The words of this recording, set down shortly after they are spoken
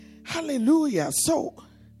Hallelujah. So,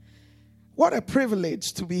 what a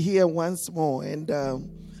privilege to be here once more. And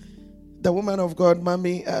the woman of God,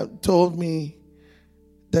 Mommy, told me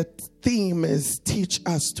the theme is Teach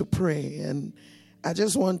Us to Pray. And I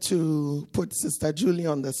just want to put Sister Julie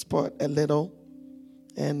on the spot a little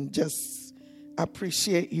and just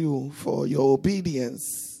appreciate you for your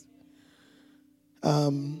obedience.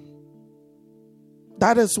 That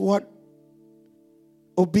is what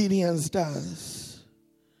obedience does.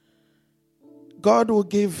 God will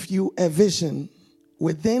give you a vision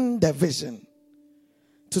within the vision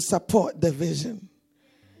to support the vision.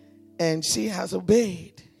 And she has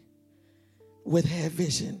obeyed with her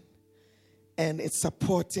vision. And it's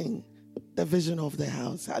supporting the vision of the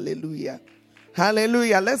house. Hallelujah.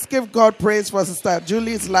 Hallelujah. Let's give God praise for Sister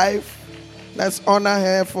Julie's life. Let's honor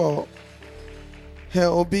her for her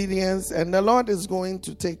obedience. And the Lord is going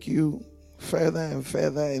to take you further and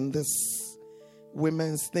further in this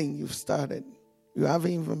women's thing you've started. You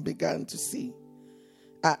haven't even begun to see.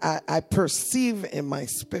 I perceive in my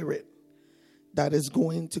spirit that it's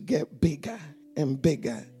going to get bigger and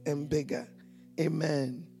bigger and bigger.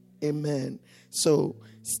 Amen. Amen. So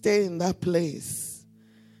stay in that place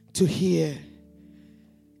to hear.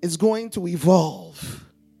 It's going to evolve.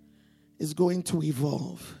 It's going to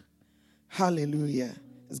evolve. Hallelujah.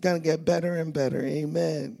 It's going to get better and better.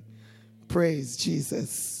 Amen. Praise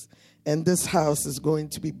Jesus. And this house is going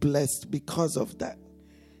to be blessed because of that.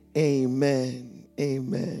 Amen.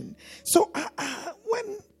 Amen. So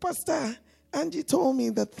when Pastor Angie told me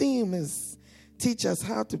the theme is Teach Us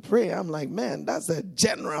How to Pray, I'm like, man, that's a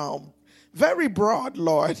general, very broad,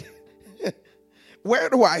 Lord. Where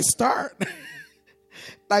do I start?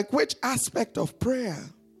 Like, which aspect of prayer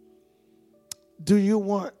do you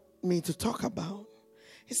want me to talk about?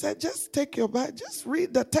 He said, just take your Bible, just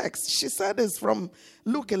read the text. She said it's from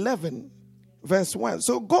Luke 11, verse 1.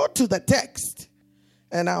 So go to the text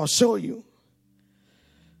and I'll show you.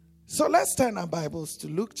 So let's turn our Bibles to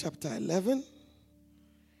Luke chapter 11,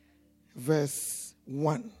 verse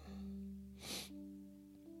 1.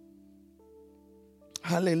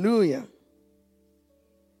 Hallelujah.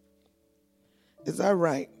 Is that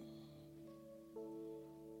right?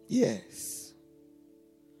 Yes.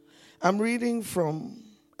 I'm reading from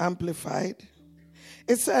Amplified.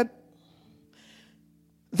 It said,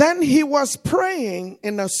 then he was praying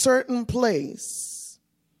in a certain place.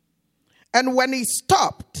 And when he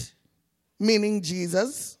stopped, meaning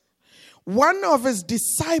Jesus, one of his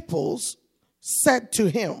disciples said to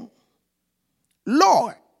him,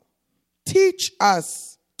 Lord, teach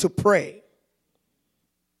us to pray,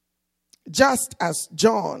 just as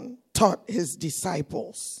John taught his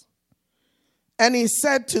disciples. And he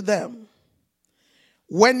said to them,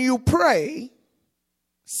 when you pray,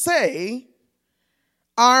 say,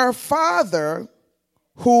 Our Father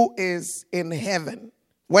who is in heaven.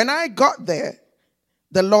 When I got there,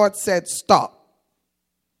 the Lord said, stop.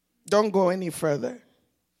 Don't go any further.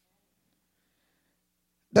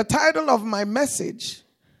 The title of my message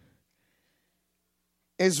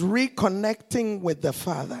is Reconnecting with the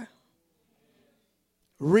Father.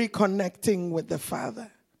 Reconnecting with the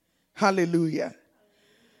Father. Hallelujah.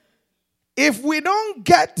 If we don't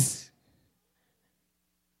get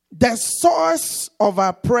the source of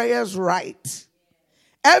our prayers right,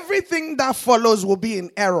 everything that follows will be in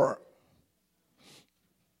error.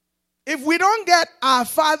 If we don't get our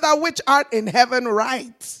Father which art in heaven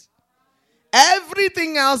right,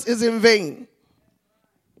 everything else is in vain.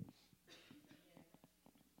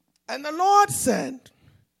 And the Lord said,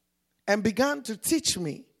 and began to teach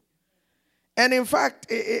me. And in fact,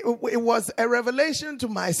 it was a revelation to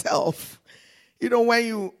myself. You know, when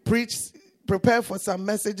you prepare for some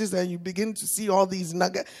messages and you begin to see all these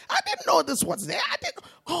nuggets. I didn't know this was there.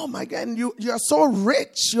 Oh my God, and you are so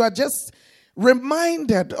rich. You are just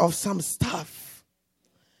reminded of some stuff.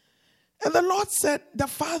 And the Lord said, the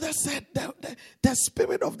Father said, the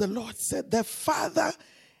Spirit of the Lord said, the Father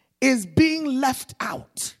is being left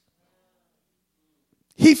out.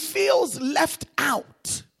 He feels left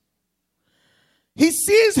out. He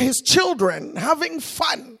sees his children having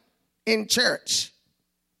fun in church.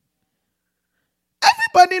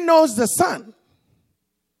 Everybody knows the Son,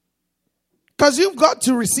 because you've got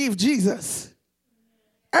to receive Jesus.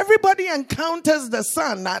 Everybody encounters the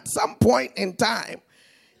Son at some point in time.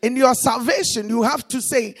 In your salvation, you have to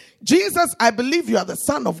say, Jesus, I believe you are the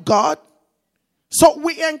Son of God. So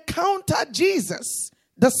we encounter Jesus,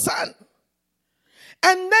 the Son.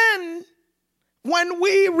 And then when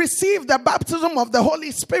we receive the baptism of the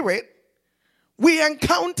Holy Spirit, we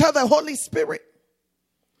encounter the Holy Spirit.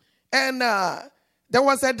 And There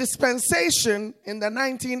was a dispensation in the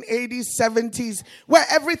 1980s, 70s, where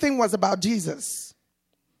everything was about Jesus.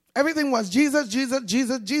 Everything was Jesus, Jesus,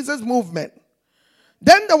 Jesus, Jesus movement.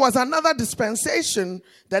 Then there was another dispensation,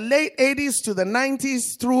 the late 80s to the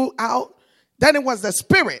 90s throughout. Then it was the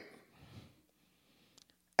Spirit.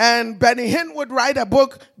 And Benny Hinn would write a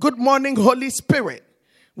book, Good Morning, Holy Spirit,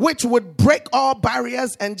 which would break all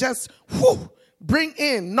barriers and just bring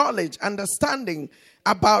in knowledge, understanding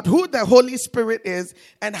about who the Holy Spirit is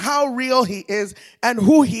and how real he is and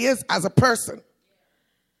who he is as a person.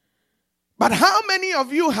 But how many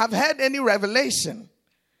of you have had any revelation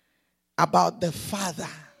about the Father?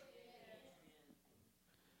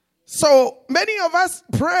 So many of us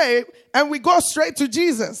pray and we go straight to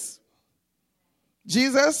Jesus.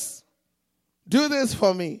 Jesus, do this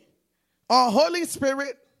for me. Or Holy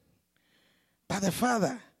Spirit, but the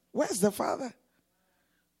Father. Where's the Father?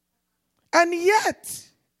 And yet,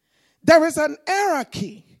 there is an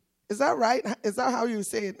hierarchy. Is that right? Is that how you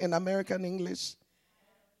say it in American English?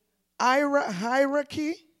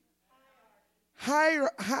 Hierarchy?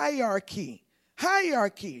 Hierarchy.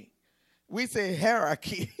 Hierarchy. We say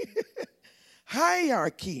hierarchy.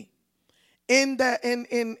 Hierarchy.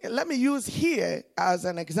 Let me use here as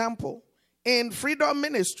an example. In Freedom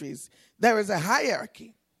Ministries, there is a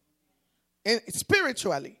hierarchy.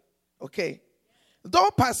 Spiritually. Okay. Though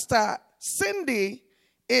Pastor Cindy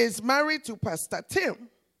is married to Pastor Tim,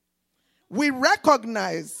 we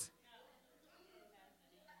recognize.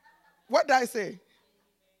 What did I say?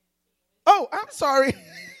 Oh, I'm sorry.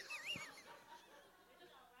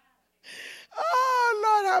 Oh,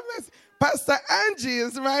 Lord have mercy. Pastor Angie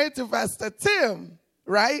is married to Pastor Tim,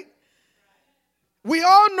 right? We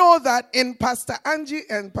all know that in Pastor Angie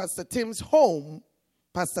and Pastor Tim's home,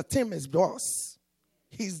 Pastor Tim is boss.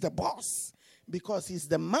 He's the boss because he's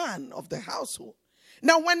the man of the household.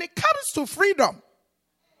 Now, when it comes to freedom,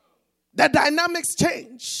 the dynamics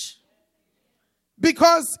change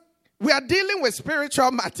because we are dealing with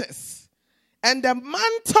spiritual matters. And the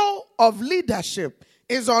mantle of leadership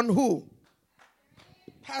is on who?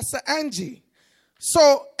 Pastor Angie.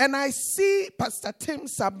 So, and I see Pastor Tim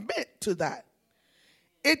submit to that.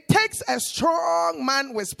 It takes a strong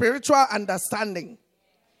man with spiritual understanding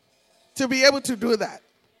to be able to do that.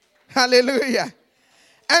 Hallelujah.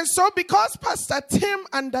 And so because Pastor Tim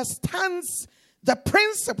understands the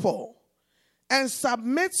principle and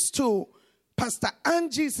submits to Pastor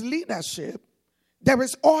Angie's leadership, there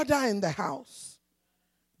is order in the house.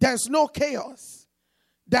 There's no chaos.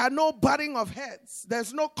 There are no butting of heads.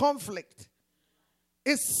 There's no conflict.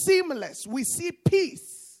 It's seamless. We see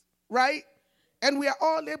peace, right? And we are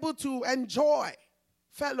all able to enjoy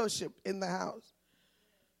fellowship in the house.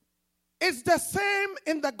 It's the same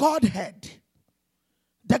in the Godhead.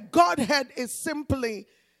 The Godhead is simply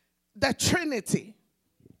the Trinity.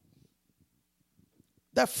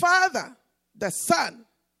 The Father, the Son,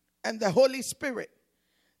 and the Holy Spirit.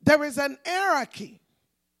 There is an hierarchy.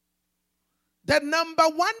 The number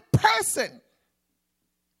one person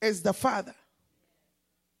is the Father.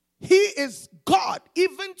 He is God,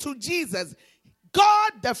 even to Jesus.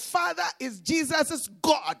 God the Father is Jesus'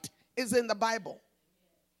 God, is in the Bible.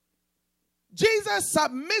 Jesus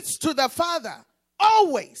submits to the Father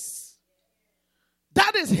always.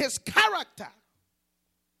 That is his character.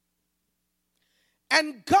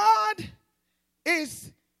 And God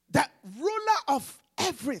is the ruler of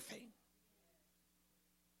everything.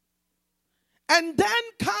 And then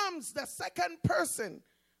comes the second person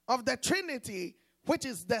of the Trinity, which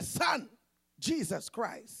is the Son, Jesus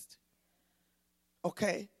Christ.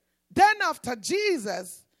 Okay? Then after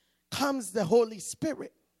Jesus comes the Holy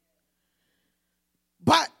Spirit.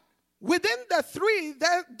 But within the three,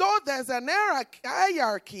 though there's an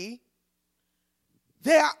hierarchy,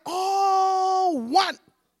 they are all one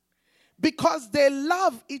because they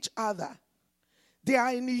love each other. They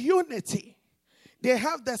are in unity. They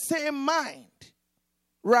have the same mind,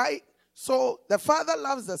 right? So the Father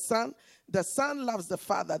loves the Son loves the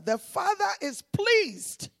Father. The Father is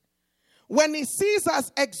pleased when he sees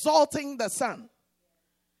us exalting the Son.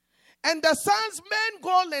 And the Son's main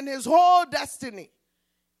goal in his whole destiny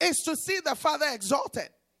is to see the Father exalted.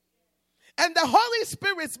 And the Holy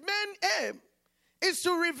Spirit's main aim is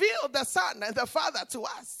to reveal the Son and the Father to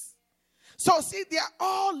us. So see, they are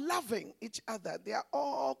all loving each other. They are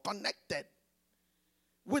all connected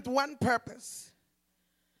with one purpose.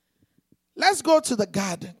 Let's go to the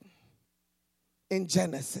garden in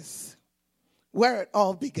Genesis, where it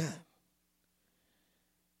all began.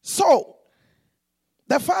 So,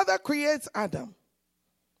 the Father creates Adam.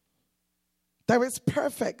 There is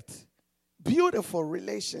perfect, beautiful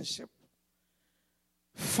relationship.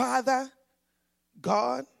 Father,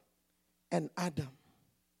 God and Adam,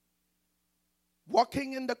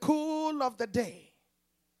 walking in the cool of the day,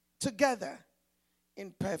 together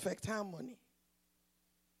in perfect harmony.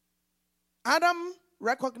 Adam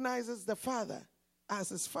recognizes the Father as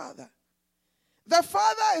his father. The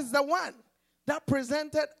Father is the one that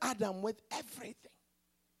presented Adam with everything.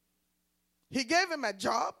 He gave him a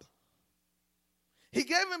job. He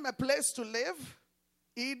gave him a place to live,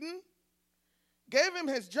 Eden. Gave him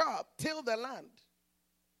his job, till the land.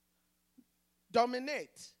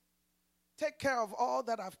 Dominate. Take care of all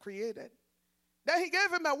that I've created. Then he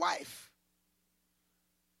gave him a wife.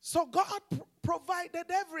 So God provided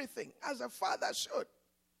everything as a father should.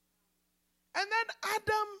 And then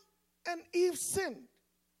Adam and Eve sinned.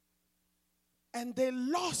 And they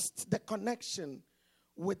lost the connection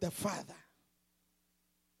with the Father.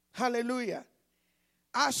 Hallelujah.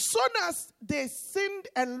 As soon as they sinned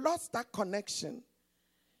and lost that connection,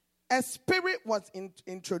 a spirit was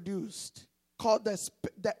introduced called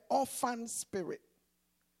the orphan spirit.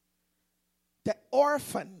 The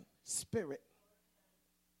orphan spirit.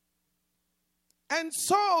 And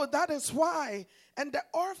so that is why, and the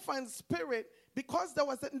orphan spirit, because there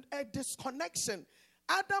was a disconnection,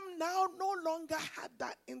 Adam now no longer had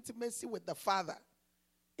that intimacy with the Father.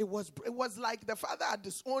 It was like the Father had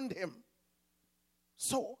disowned him.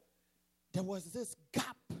 So there was this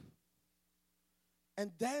gap.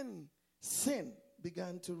 And then sin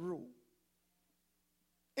began to rule.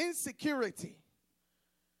 Insecurity.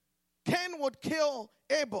 Cain would kill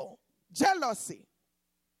Abel. Jealousy.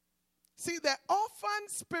 See, the orphan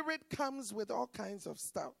spirit comes with all kinds of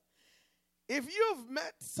stuff. If you've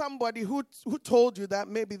met somebody who told you that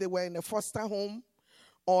maybe they were in a foster home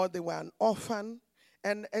or they were an orphan,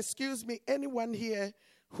 and excuse me, anyone here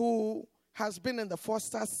who has been in the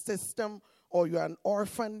foster system, or you're an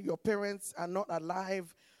orphan, your parents are not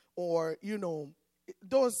alive, or, you know,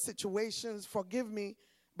 those situations, forgive me,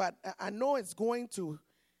 but I know it's going to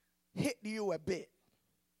hit you a bit.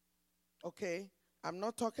 Okay? I'm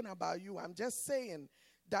not talking about you. I'm just saying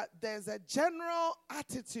that there's a general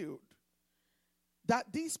attitude that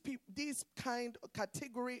these kind of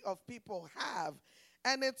category of people have.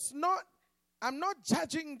 And it's not, I'm not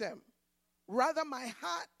judging them. Rather, my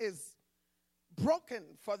heart is broken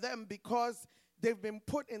for them because they've been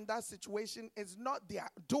put in that situation. It's not their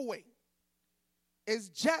doing. It's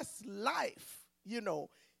just life, you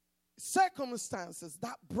know, circumstances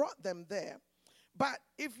that brought them there. But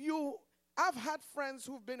I've had friends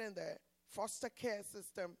who've been in the foster care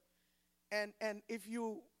system, and if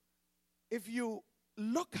you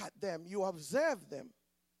look at them, you observe them,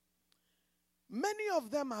 many of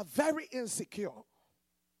them are very insecure.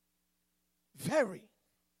 Very.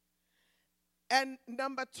 And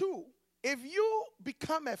number two, if you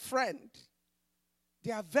become a friend,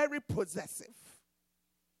 they are very possessive.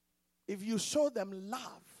 If you show them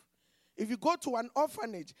love, if you go to an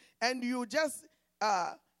orphanage and you just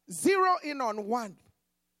zero in on one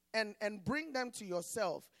and bring them to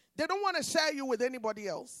yourself, they don't want to share you with anybody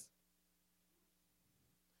else.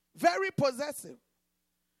 Very possessive.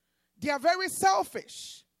 They are very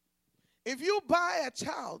selfish. If you buy a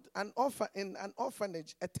child in an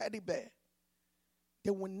orphanage a teddy bear,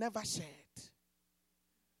 they will never share it.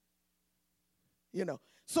 You know,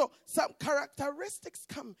 so some characteristics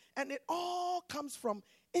come, and it all comes from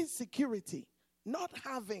insecurity, not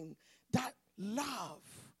having that love,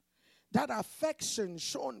 that affection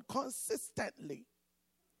shown consistently.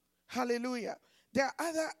 Hallelujah. There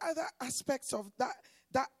are other aspects of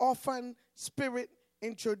that orphan spirit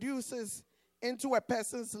introduces into a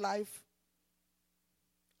person's life.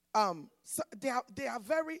 So they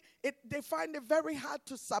find it very hard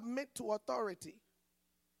to submit to authority.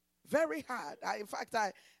 Very hard. In fact,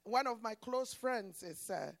 one of my close friends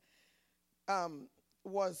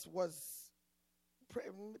was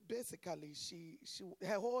basically she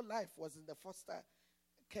her whole life was in the foster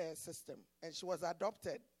care system, and she was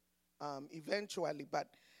adopted eventually, but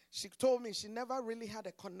she told me she never really had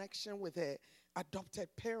a connection with her adopted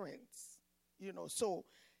parents, you know. So,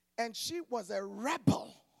 and she was a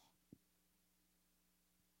rebel.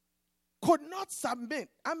 Could not submit.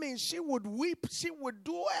 I mean, she would weep. She would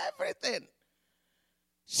do everything.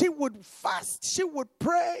 She would fast. She would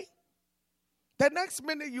pray. The next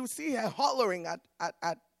minute you see her hollering at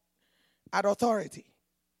authority,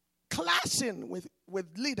 clashing with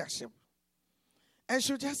leadership. And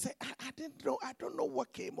she'll just say, I didn't know. I don't know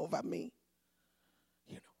what came over me.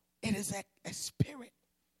 You know, it is a spirit.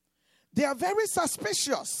 They are very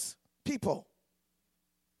suspicious people.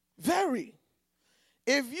 Very.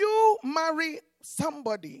 If you marry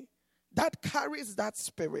somebody that carries that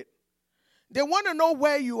spirit, They want to know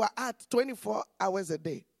where you are at 24 hours a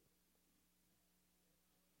day.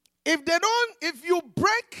 If you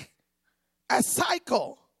break a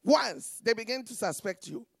cycle once, they begin to suspect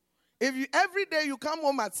you. Every day you come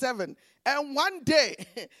home at 7, and one day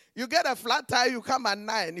you get a flat tire, you come at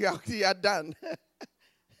 9, you are done.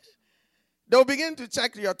 They'll begin to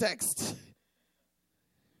check your text.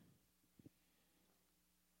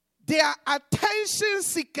 They are attention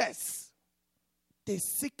seekers. They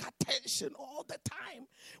seek attention all the time.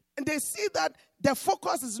 And they see that the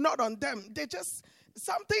focus is not on them. They just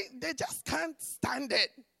can't stand it.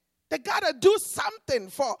 They got to do something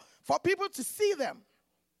for people to see them.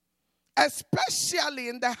 Especially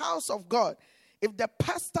in the house of God. If the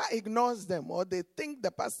pastor ignores them or they think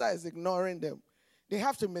the pastor is ignoring them, they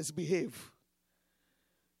have to misbehave.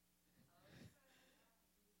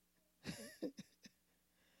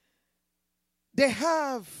 They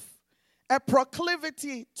have a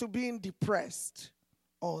proclivity to being depressed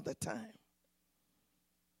all the time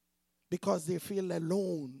because they feel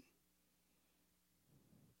alone.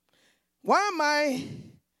 Why am I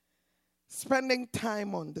spending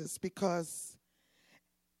time on this? Because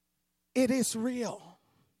it is real.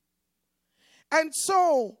 And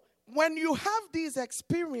so, when you have these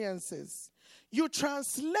experiences, you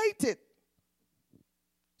translate it.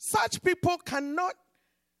 Such people cannot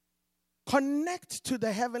connect to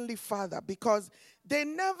the Heavenly Father because they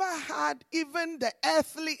never had even the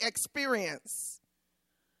earthly experience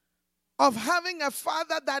of having a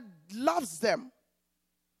father that loves them.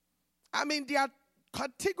 I mean, there are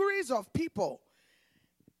categories of people,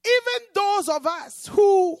 even those of us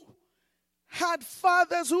who had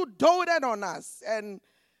fathers who doted on us and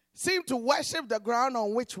seemed to worship the ground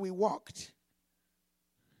on which we walked.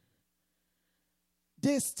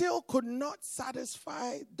 They still could not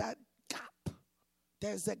satisfy that gap.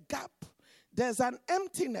 There's a gap. There's an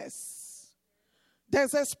emptiness.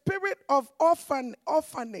 There's a spirit of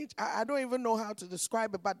orphanage. I don't even know how to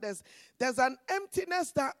describe it, but there's an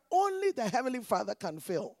emptiness that only the Heavenly Father can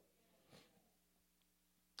fill.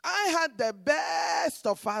 I had the best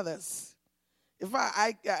of fathers. If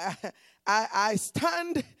I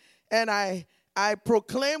stand and I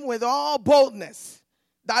proclaim with all boldness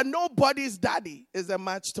that nobody's daddy is a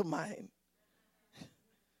match to mine.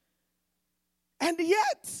 And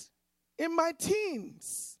yet, in my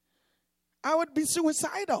teens, I would be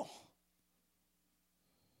suicidal.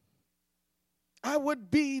 I would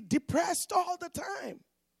be depressed all the time.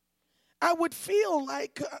 I would feel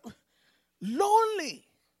like lonely,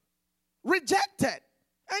 rejected.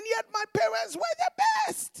 And yet my parents were the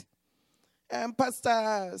best. And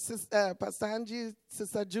Pastor Angie,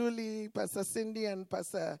 Sister Julie, Pastor Cindy, and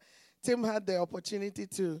Pastor Tim had the opportunity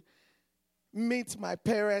to meet my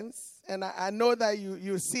parents. And I know that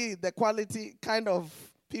you see the quality kind of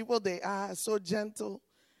people they are, so gentle,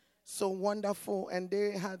 so wonderful. And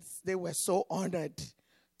they were so honored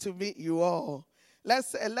to meet you all.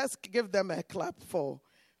 Let's give them a clap for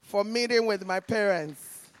meeting with my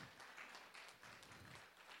parents.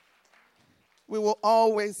 We will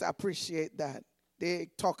always appreciate that. They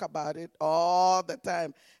talk about it all the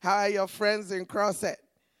time. How are your friends in Crosset?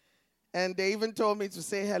 And they even told me to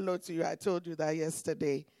say hello to you. I told you that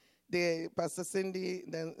yesterday. Pastor Cindy,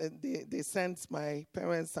 they sent my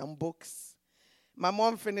parents some books. My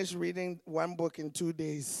mom finished reading one book in 2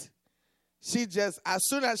 days. She just, as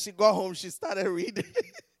soon as she got home, she started reading.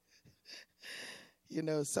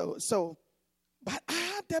 But I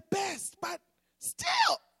had the best. But still,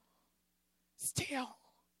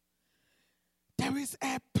 there is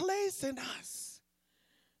a place in us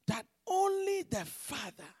that only the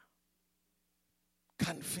Father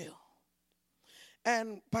can fill.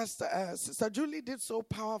 And Sister Julie did so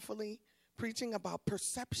powerfully preaching about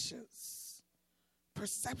perceptions.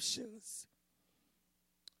 Perceptions.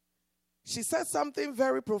 She said something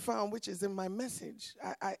very profound, which is in my message.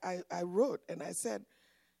 I wrote and I said,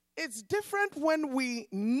 it's different when we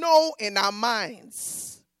know in our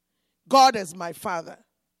minds God is my Father.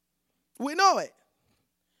 We know it.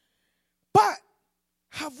 But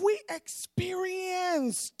have we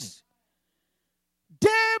experienced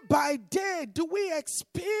day by day, do we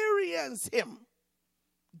experience Him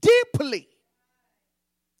deeply,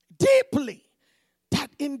 that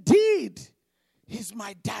indeed He's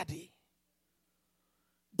my daddy,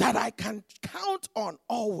 that I can count on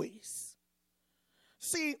always?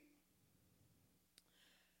 See,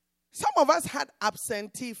 some of us had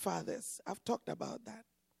absentee fathers. I've talked about that.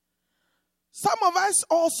 Some of us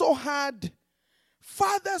also had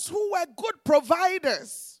fathers who were good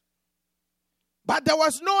providers, but there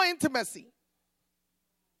was no intimacy.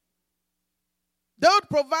 They would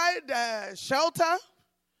provide shelter,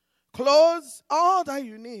 clothes, all that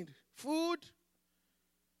you need, food.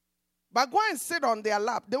 But go and sit on their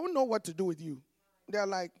lap. They won't know what to do with you. They're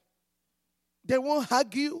like, they won't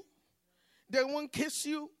hug you. They won't kiss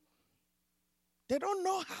you. They don't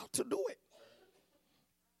know how to do it.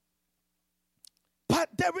 But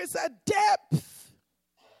there is a depth.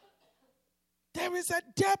 There is a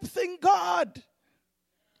depth in God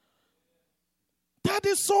that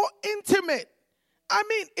is so intimate. I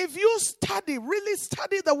mean, if you really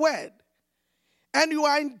study the word, and you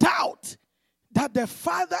are in doubt that the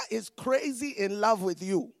Father is crazy in love with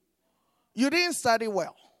you, you didn't study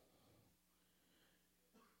well.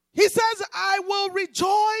 He says, I will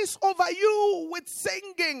rejoice over you with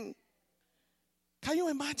singing. Can you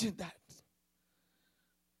imagine that?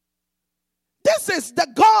 This is the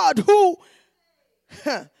God who,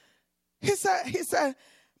 he said,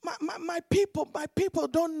 my people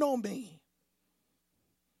don't know me.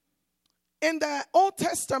 In the Old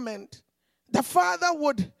Testament, the Father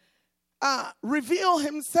would reveal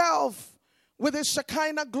himself with his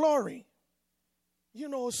Shekinah glory. You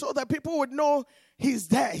know, so that people would know he's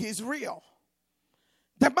there, he's real.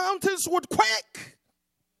 The mountains would quake.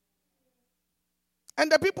 And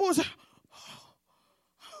the people would say,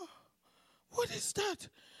 what is that?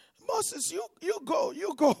 Moses, you go.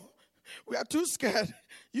 We are too scared.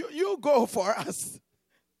 You go for us.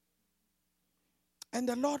 And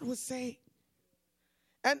the Lord would say,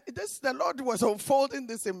 and the Lord was unfolding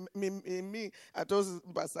this in me. I told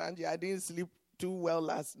Basanji, I didn't sleep too well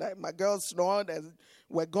last night. My girls snored and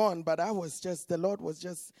were gone, but the Lord was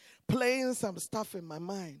just playing some stuff in my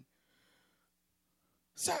mind.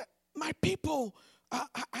 So my people,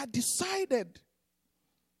 I decided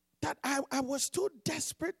that I was too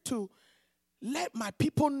desperate to let my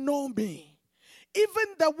people know me.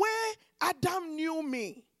 Even the way Adam knew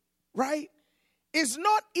me, right, is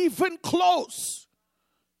not even close.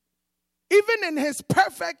 Even in his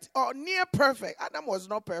perfect or near perfect, Adam was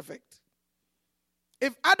not perfect.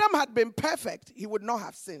 If Adam had been perfect, he would not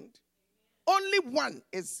have sinned. Only one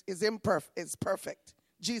is perfect,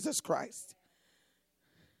 Jesus Christ.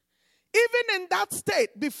 Even in that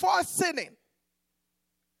state, before sinning,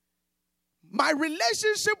 my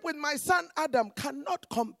relationship with my son Adam cannot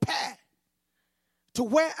compare to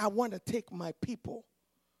where I want to take my people.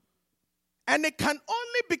 And it can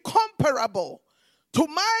only be comparable to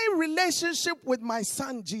my relationship with my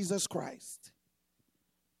son Jesus Christ.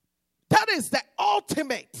 That is the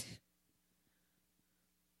ultimate.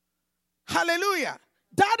 Hallelujah.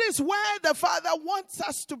 That is where the Father wants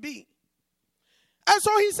us to be. And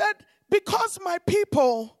so he said, because my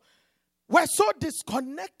people were so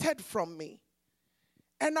disconnected from me,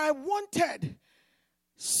 and I wanted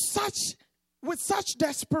with such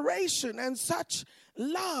desperation and such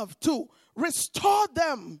love to restore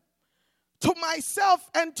them to myself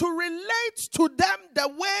and to relate to them the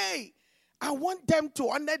way I want them to,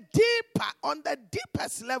 on the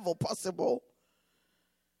deepest level possible.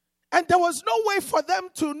 And there was no way for them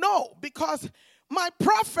to know, because my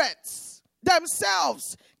prophets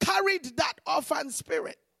themselves carried that orphan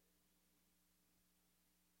spirit.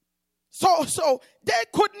 So they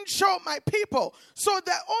couldn't show my people. So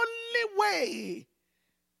the only way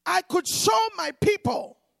I could show my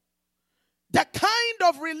people the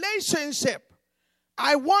kind of relationship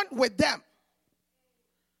I want with them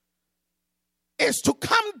is to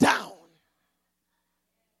come down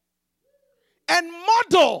and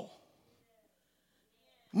model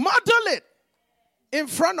it in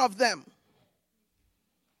front of them.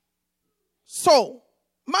 So,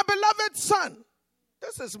 my beloved son,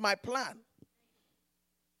 this is my plan.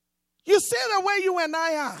 You see the way you and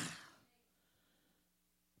I are.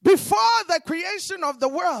 Before the creation of the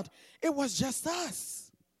world, it was just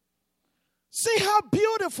us. See how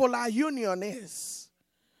beautiful our union is.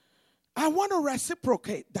 I want to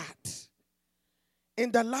reciprocate that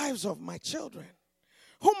in the lives of my children,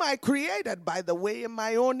 whom I created, by the way, in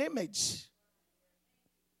my own image.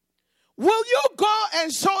 Will you go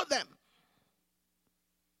and show them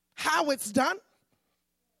how it's done?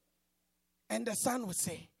 And the son would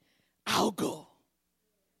say, I'll go.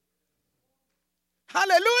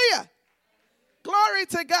 Hallelujah. Glory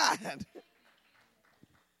to God.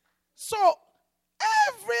 So,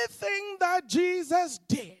 everything that Jesus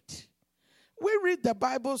did, we read the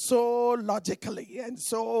Bible so logically, and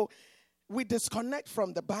so we disconnect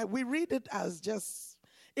from the Bible. We read it as just,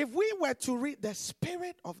 if we were to read the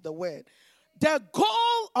spirit of the word, the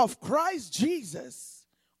goal of Christ Jesus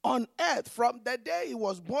on earth, from the day he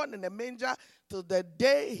was born in a manger to the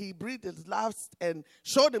day he breathed his last and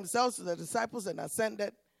showed himself to the disciples and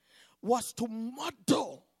ascended, was to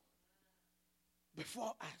model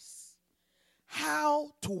before us how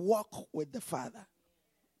to walk with the Father.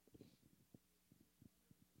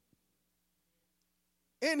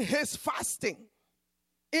 In his fasting,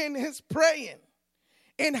 in his praying,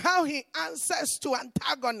 in how he answers to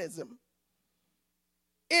antagonism,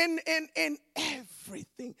 in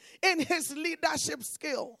everything, in his leadership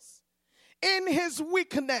skills, in his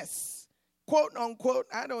weakness, quote unquote.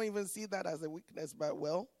 I don't even see that as a weakness, but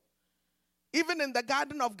well, even in the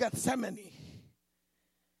Garden of Gethsemane,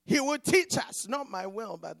 he would teach us, not my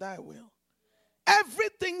will, but thy will.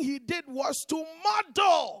 Everything he did was to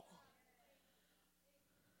model.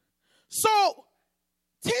 So,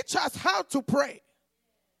 teach us how to pray.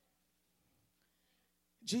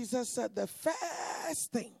 Jesus said the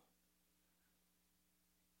first thing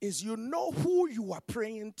is you know who you are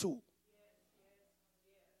praying to.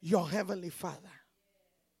 Your Heavenly Father.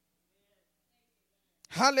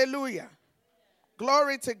 Hallelujah.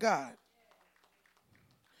 Glory to God.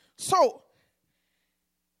 So,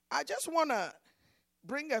 I just want to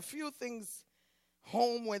bring a few things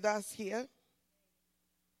home with us here.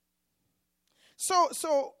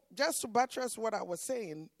 So just to buttress what I was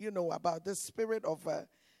saying, about the spirit of,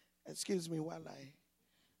 excuse me while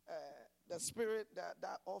the spirit,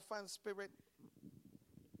 that orphan spirit. Excuse me.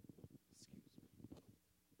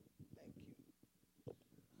 Thank you. Okay.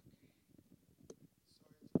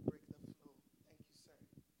 Sorry to break the flow. Thank you, sir.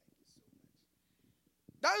 Thank you so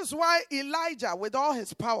much. That is why Elijah, with all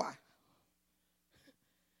his power,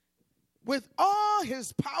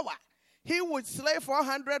 he would slay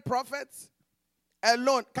 400 prophets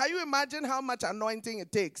alone. Can you imagine how much anointing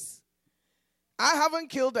it takes? I haven't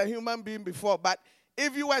killed a human being before, but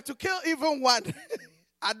if you were to kill even one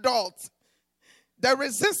adult, the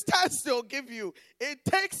resistance they'll give you, it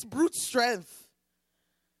takes brute strength.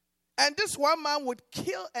 And this one man would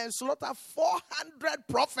kill and slaughter 400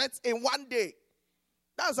 prophets in one day.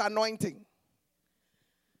 That's anointing.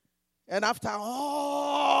 And after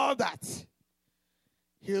all that,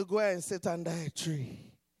 he'll go and sit under a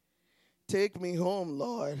tree. Take me home,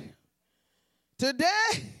 Lord. Today,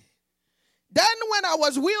 then when I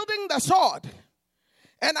was wielding the sword,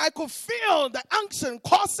 and I could feel the unction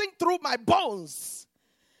coursing through my bones,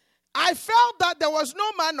 I felt that there was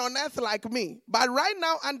no man on earth like me. But right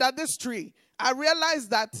now, under this tree, I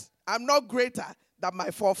realized that I'm not greater than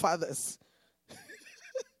my forefathers.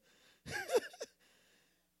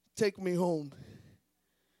 Take me home.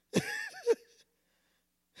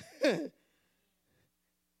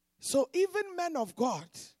 So even men of God,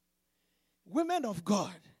 women of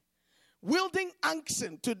God, wielding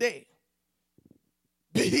unction today,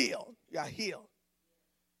 be healed. You are healed.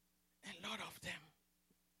 A lot of them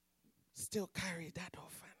still carry that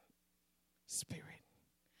orphan spirit.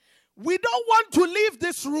 We don't want to leave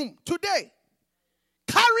this room today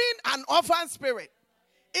carrying an orphan spirit.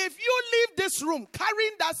 If you leave this room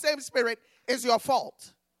carrying that same spirit, it's your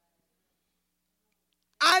fault.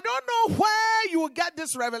 I don't know where you will get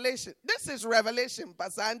this revelation. This is revelation,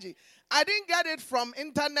 Pastor Angie. I didn't get it from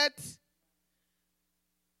internet.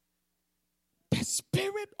 The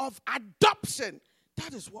spirit of adoption.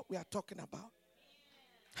 That is what we are talking about.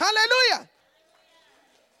 Hallelujah.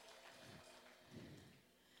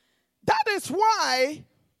 That is why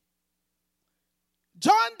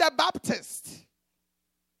John the Baptist,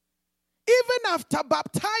 even after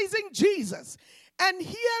baptizing Jesus and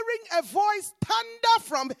hearing a voice thunder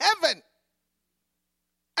from heaven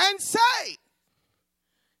and say,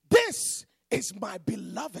 "This is my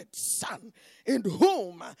beloved Son, in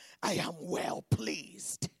whom I am well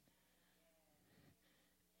pleased."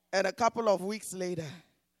 And a couple of weeks later,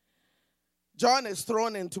 John is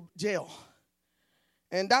thrown into jail.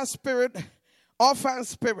 And that spirit, orphan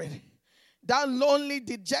spirit, that lonely,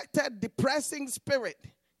 dejected, depressing spirit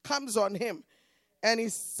comes on him. And he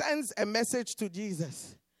sends a message to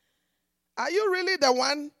Jesus. Are you really the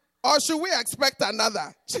one? Or should we expect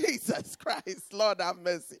another? Jesus Christ, Lord have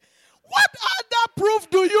mercy. What other proof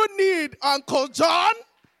do you need, Uncle John?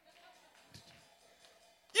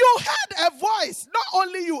 You heard a voice. Not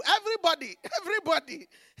only you, everybody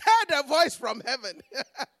heard a voice from heaven.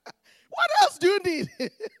 What else do you need?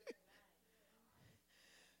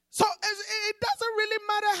 So it doesn't really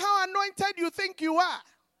matter how anointed you think you are,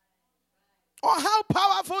 or how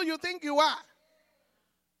powerful you think you are.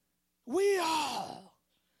 We all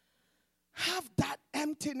have that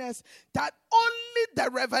emptiness that only the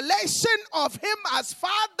revelation of him as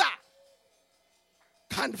Father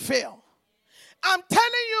can fill. I'm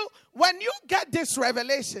telling you, when you get this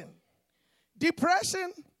revelation,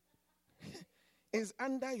 depression is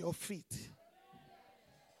under your feet.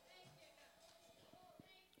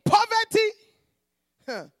 Poverty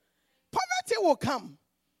will come.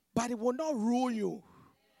 but it will not rule you.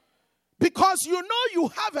 Because you know you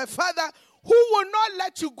have a father who will not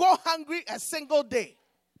let you go hungry a single day.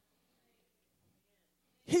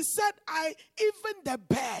 He said, even the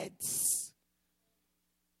birds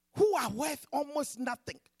who are worth almost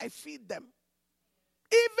nothing, I feed them.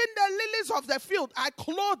 Even the lilies of the field, I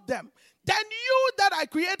clothe them. Then you that I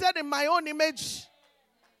created in my own image,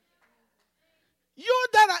 you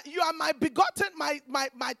are my begotten, my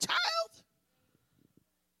child.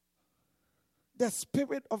 The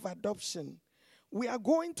spirit of adoption we are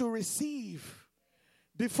going to receive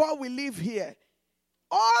before we leave here.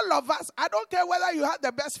 All of us, I don't care whether you have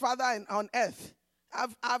the best father on earth.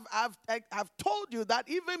 I've told you that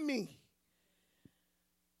even me,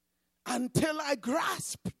 until I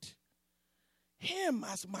grasped him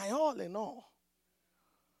as my all in all,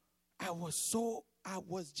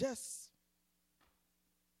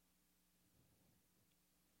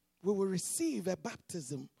 we will receive a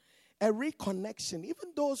baptism, a reconnection.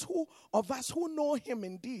 Even those of us who know him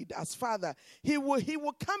indeed as Father, he will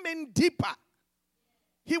come in deeper.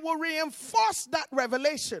 He will reinforce that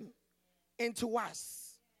revelation into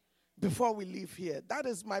us before we leave here. That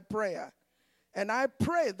is my prayer. And I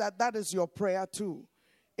pray that that is your prayer too,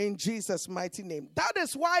 in Jesus' mighty name. That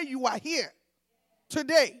is why you are here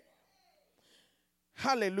today.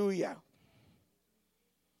 Hallelujah.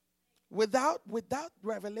 Without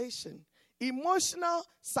revelation, emotional,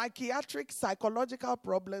 psychiatric, psychological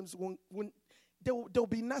problems, they'll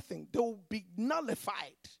be nothing. They'll be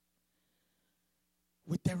nullified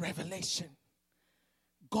with the revelation.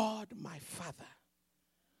 God, my Father.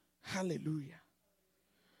 Hallelujah.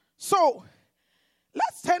 So,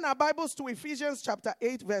 let's turn our Bibles to Ephesians chapter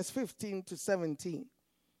 8, verse 15 to 17.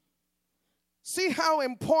 See how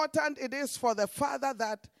important it is for the Father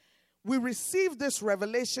that we receive this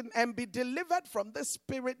revelation and be delivered from this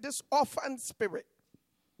spirit, this orphan spirit.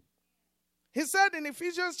 He said in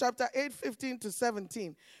Ephesians chapter 8, 15 to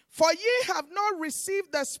 17, for ye have not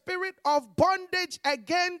received the spirit of bondage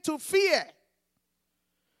again to fear,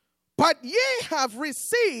 but ye have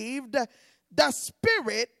received the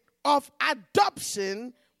spirit of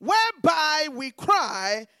adoption, whereby we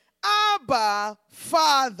cry, Abba,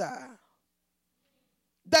 Father.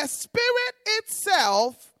 The Spirit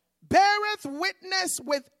itself beareth witness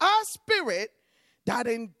with our spirit that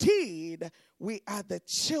indeed we are the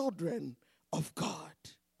children of God.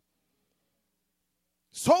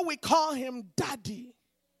 So we call him Daddy.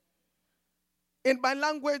 In my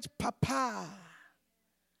language, Papa,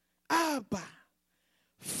 Abba,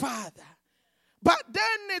 Father. But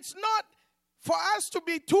then it's not for us to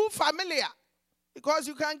be too familiar, because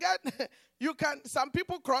some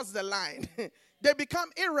people cross the line. They become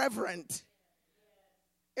irreverent.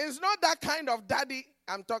 It's not that kind of daddy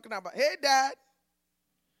I'm talking about. Hey, Dad,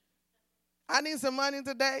 I need some money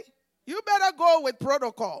today. You better go with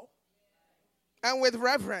protocol and with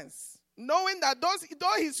reverence, knowing that though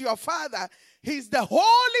he's your father, he's the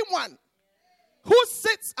Holy One who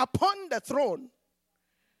sits upon the throne.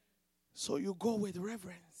 So you go with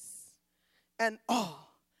reverence and awe.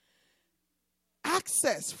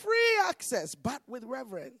 Access, free access, but with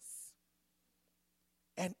reverence.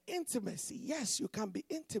 And intimacy. Yes, you can be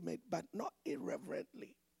intimate, but not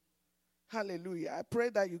irreverently. Hallelujah. I pray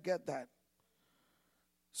that you get that.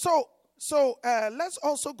 So let's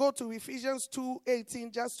also go to Ephesians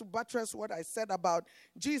 2:18, just to buttress what I said about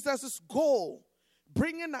Jesus' goal,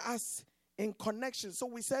 bringing us in connection. So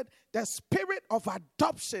we said the spirit of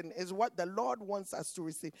adoption is what the Lord wants us to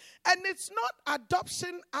receive. And it's not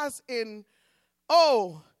adoption as in,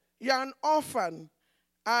 oh, you're an orphan.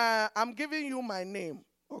 I'm giving you my name,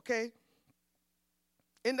 okay?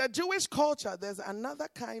 In the Jewish culture, there's another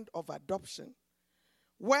kind of adoption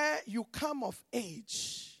where you come of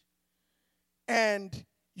age and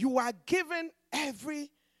you are given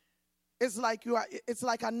it's like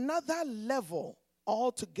another level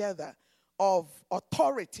altogether of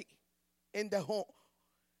authority in the home,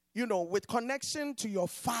 with connection to your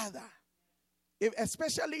father,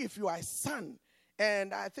 especially if you are a son.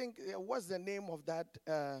 And I think, what's the name of that,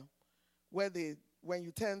 when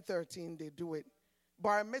you turn 13, they do it?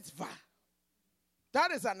 Bar mitzvah.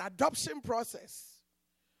 That is an adoption process.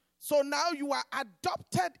 So now you are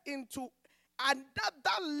adopted into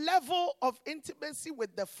another level of intimacy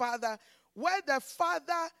with the Father, where the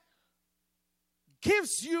Father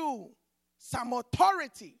gives you some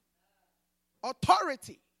authority. You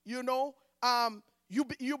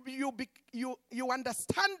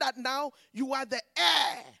understand that now you are the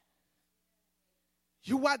heir.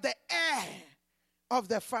 You are the heir of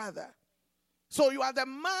the Father. So you are the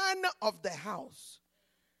man of the house.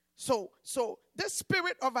 So this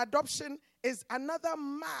spirit of adoption is another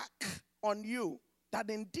mark on you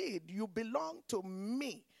that indeed you belong to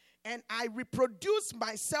me. And I reproduce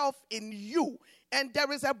myself in you. And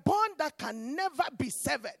there is a bond that can never be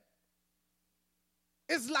severed.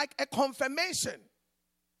 It's like a confirmation.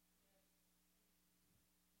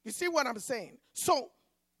 You see what I'm saying? So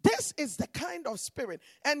this is the kind of spirit.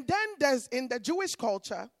 And then there's in the Jewish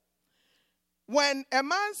culture, when a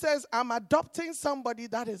man says, I'm adopting somebody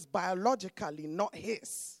that is biologically not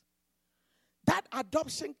his, that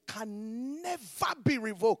adoption can never be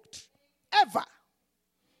revoked. Ever.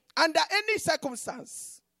 Under any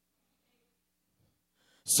circumstance.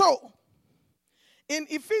 So, in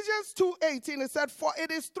Ephesians 2:18, it said, for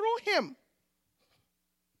it is through him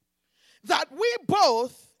that we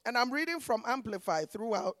both, and I'm reading from Amplify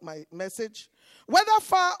throughout my message, whether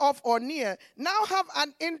far off or near, now have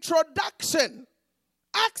an introduction,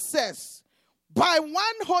 access by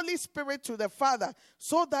one Holy Spirit to the Father,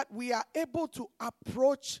 so that we are able to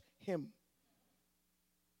approach him.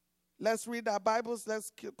 Let's read our Bibles.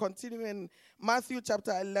 Let's continue in Matthew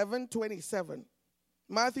chapter 11:27.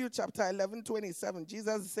 Matthew chapter 11:27.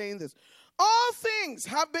 Jesus is saying this. All things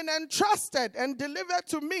have been entrusted and delivered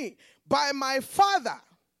to me by my Father.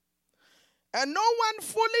 And no one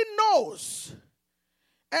fully knows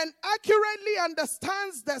and accurately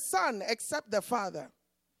understands the Son except the Father.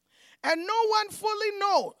 And no one fully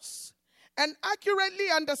knows and accurately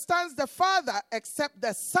understands the Father except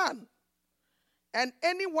the Son. And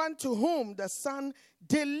anyone to whom the Son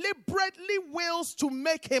deliberately wills to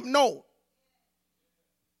make him known.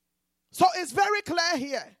 So it's very clear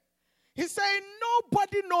here. He's saying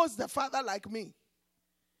nobody knows the Father like me.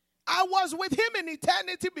 I was with him in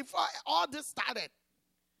eternity before all this started.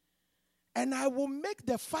 And I will make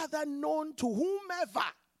the Father known to whomever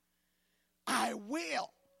I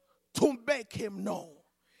will to make him known.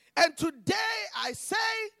 And today I say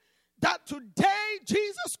that today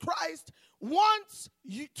Jesus Christ wants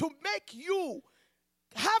you to make you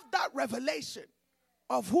have that revelation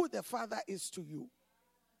of who the Father is to you.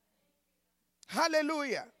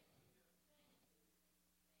 Hallelujah.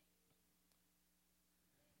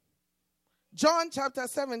 John chapter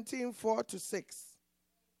 17, 4-6.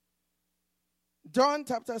 John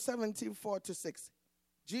chapter 17, 4-6.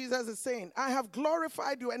 Jesus is saying, I have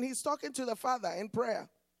glorified you. And he's talking to the Father in prayer.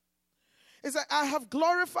 He said, I have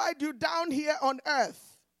glorified you down here on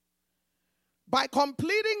earth by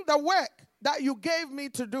completing the work that you gave me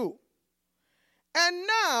to do. And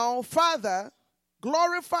now, Father,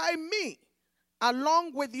 glorify me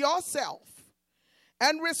along with yourself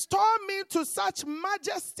and restore me to such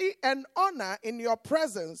majesty and honor in your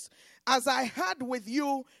presence as I had with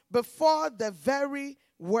you before the very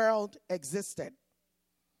world existed.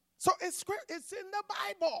 So it's in the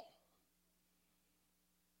Bible.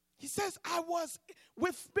 He says,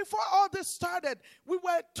 before all this started, we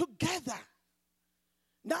were together.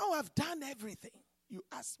 Now I've done everything you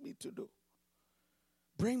asked me to do.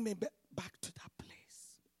 Bring me back to that place.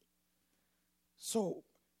 So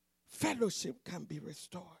fellowship can be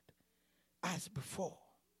restored as before.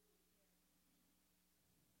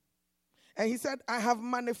 And he said, I have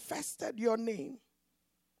manifested your name.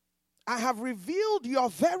 I have revealed your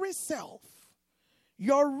very self,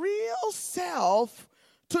 your real self,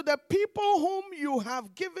 to the people whom you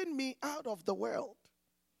have given me out of the world.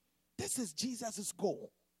 This is Jesus'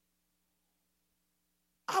 goal.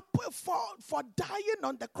 For dying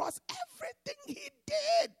on the cross, everything he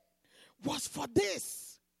did was for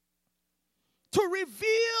this. To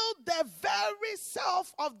reveal the very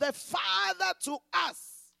self of the Father to us.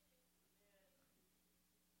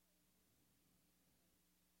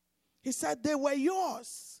 He said, they were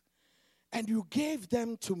yours, and you gave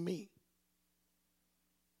them to me.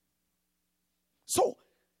 So,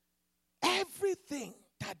 everything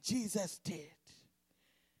that Jesus did,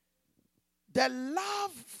 the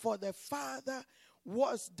love for the Father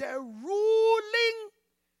was the ruling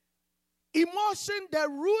emotion, the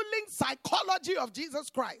ruling psychology of Jesus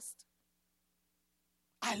Christ.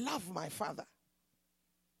 I love my Father.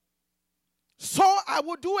 So I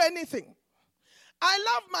will do anything. I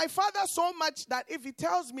love my Father so much that if he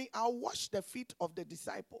tells me, I'll wash the feet of the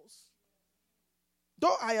disciples.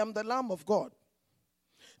 Though I am the Lamb of God.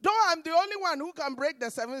 Though I'm the only one who can break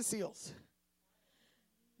the 7 seals.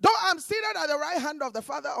 Though I'm seated at the right hand of the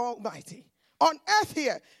Father Almighty. On earth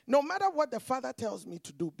here, no matter what the Father tells me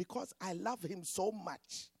to do, because I love him so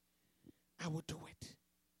much, I will do it.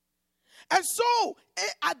 And so,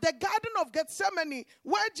 at the Garden of Gethsemane,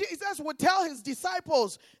 where Jesus would tell his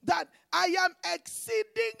disciples that I am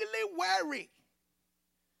exceedingly weary,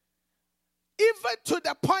 even to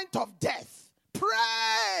the point of death. Pray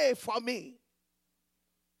pray for me.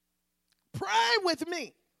 Pray with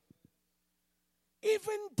me.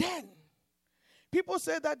 Even then, people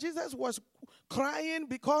say that Jesus was crying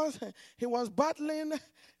because he was battling.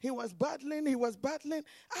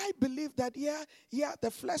 I believe that,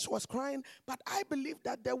 the flesh was crying, but I believe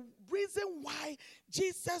that the reason why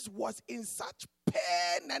Jesus was in such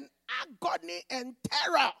pain and agony and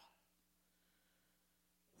terror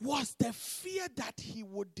was the fear that he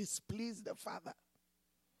would displease the Father.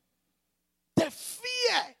 The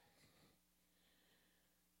fear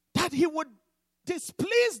that he would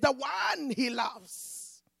displease the one he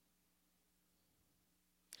loves.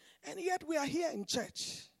 And yet we are here in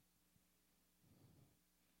church.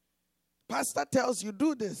 Pastor tells you,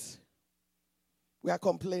 do this. We are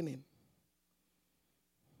complaining.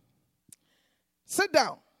 Sit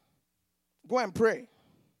down. Go and pray.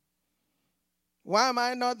 Why am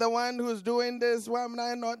I not the one who's doing this? Why am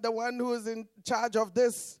I not the one who's in charge of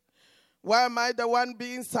this? Why am I the one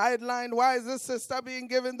being sidelined? Why is this sister being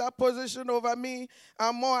given that position over me?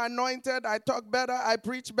 I'm more anointed. I talk better. I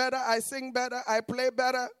preach better. I sing better. I play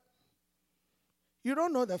better. You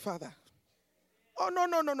don't know the Father. Oh, no.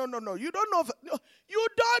 You don't know. You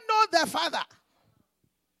don't know the Father.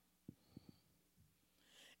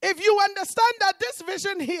 If you understand that this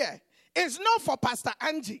vision here is not for Pastor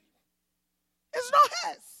Angie, it's not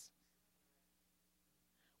hers.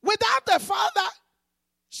 Without the Father,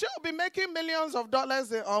 she'll be making millions of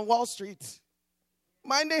dollars on Wall Street,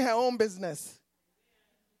 minding her own business.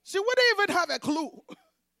 She wouldn't even have a clue.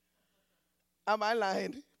 Am I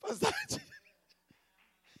lying? Pastor Angie?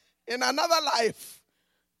 In another life.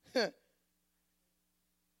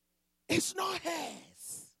 It's not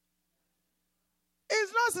hers.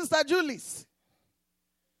 It's not Sister Julie's.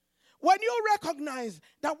 When you recognize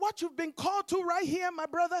that what you've been called to right here, my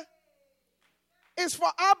brother, is for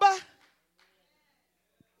Abba.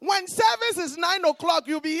 When service is 9 o'clock,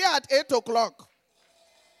 you'll be here at 8 o'clock.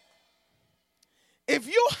 If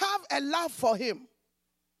you have a love for him,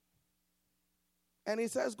 and he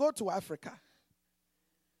says, go to Africa,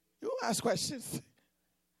 you ask questions.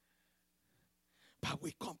 But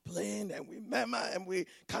we complain and we murmur and we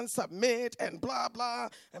can't submit and blah, blah.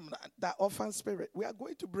 And that orphan spirit, we are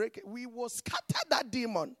going to break it. We will scatter that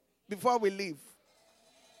demon before we leave.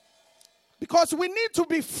 Because we need to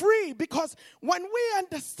be free. Because when we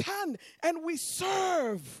understand and we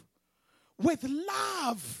serve with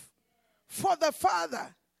love for the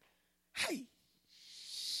Father. Hey,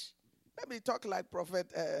 let me talk like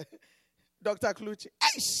Prophet Dr. Kluchi.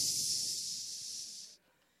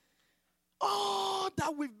 Oh,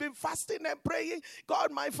 that we've been fasting and praying.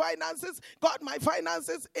 God, my finances,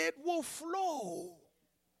 it will flow.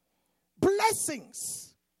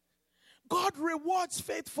 Blessings. God rewards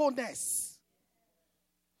faithfulness.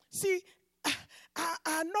 See,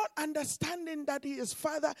 our not understanding that he is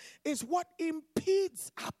Father is what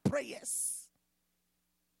impedes our prayers.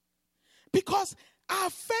 Because our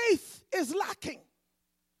faith is lacking.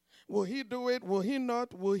 Will he do it? Will he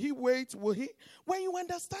not? Will he wait? Will he? When you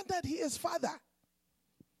understand that he is Father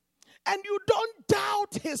and you don't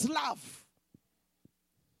doubt his love.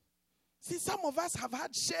 See, some of us have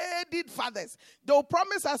had shaded fathers. They'll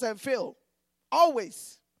promise us and fail.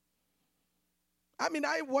 Always. I mean,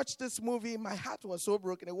 I watched this movie. My heart was so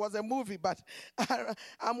broken. It was a movie, but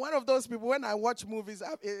I'm one of those people, when I watch movies,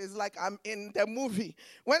 it's like I'm in the movie.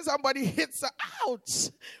 When somebody hits,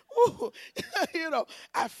 ouch, ooh,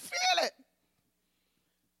 I feel it.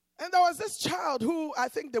 And there was this child who, I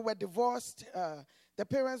think they were divorced. The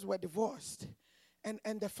parents were divorced.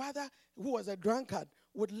 And the father, who was a drunkard,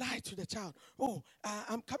 would lie to the child. Oh,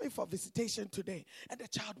 I'm coming for visitation today. And the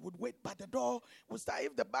child would wait, but the door would start.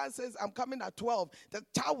 If the man says, I'm coming at 12, the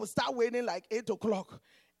child would start waiting like 8 o'clock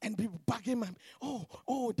and be bugging him.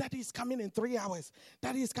 Oh, daddy's coming in 3 hours.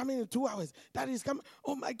 Daddy's coming in 2 hours. Daddy's coming.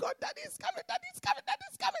 Oh my God, daddy's coming.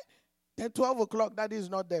 Then 12 o'clock, daddy's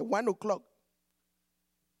not there. 1 o'clock.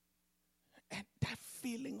 And that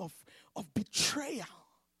feeling of betrayal,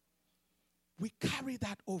 we carry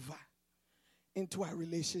that over into our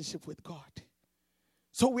relationship with God.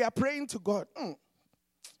 So we are praying to God.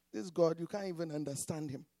 This God, you can't even understand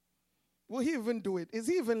him. Will he even do it? Is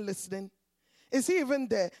he even listening? Is he even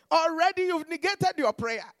there? Already you've negated your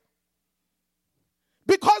prayer.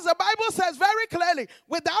 Because the Bible says very clearly,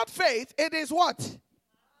 without faith, it is what?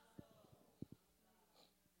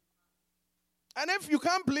 And if you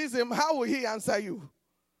can't please him, how will he answer you?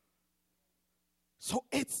 So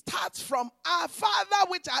it starts from our Father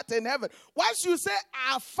which art in heaven. Once you say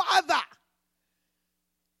our Father,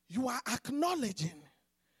 you are acknowledging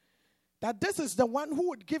that this is the one who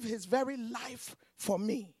would give his very life for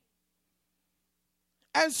me.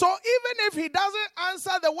 And so even if he doesn't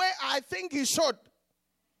answer the way I think he should,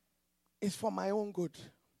 it's for my own good.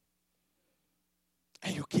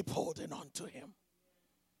 And you keep holding on to him.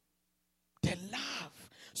 The love.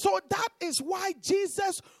 So that is why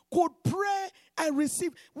Jesus could pray and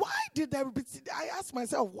receive. Why did I ask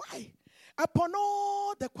myself, why? Upon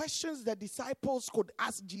all the questions the disciples could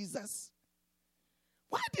ask Jesus,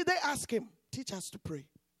 why did they ask him, teach us to pray?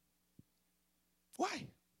 Why?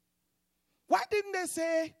 Why didn't they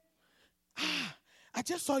say, I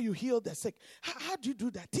just saw you heal the sick. How do you do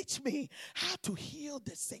that? Teach me how to heal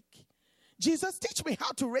the sick. Jesus, teach me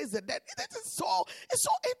how to raise the dead. It's so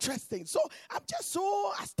interesting. So I'm just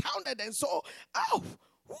so astounded and so, how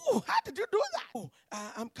did you do that?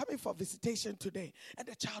 I'm coming for visitation today. And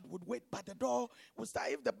the child would wait by the door. Would start,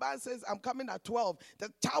 if the band says I'm coming at 12,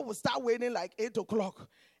 the child would start waiting like 8 o'clock.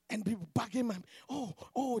 And be bugging him.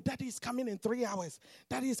 Daddy is coming in 3 hours.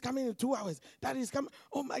 Daddy is coming in 2 hours. Daddy is coming.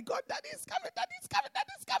 Oh my God, Daddy is coming. Daddy is coming.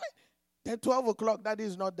 Daddy is coming. Then 12 o'clock, Daddy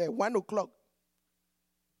is not there. 1 o'clock.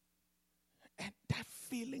 And that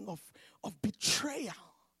feeling of betrayal,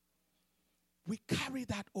 we carry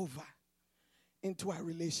that over into our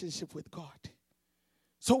relationship with God.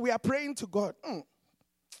 So we are praying to God.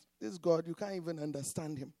 This God, you can't even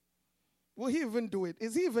understand him. Will he even do it?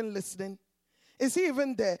 Is he even listening? Is he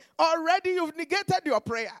even there? Already you've negated your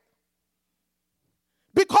prayer.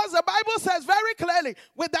 Because the Bible says very clearly,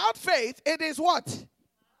 without faith, it is what?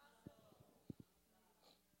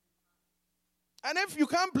 And if you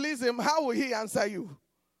can't please him, how will he answer you?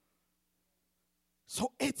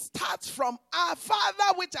 So it starts from our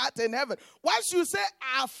Father which art in heaven. Once you say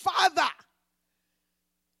our Father,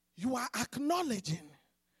 you are acknowledging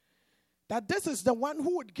that this is the one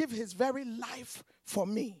who would give his very life for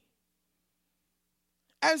me.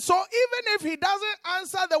 And so even if he doesn't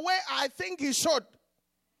answer the way I think he should,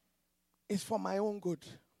 it's for my own good.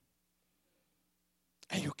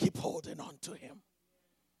 And you keep holding on to him.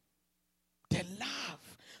 The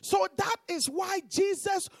love. So that is why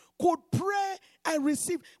Jesus could pray and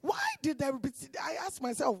receive. Why did I ask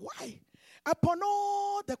myself, why? Upon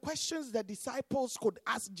all the questions the disciples could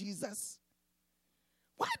ask Jesus,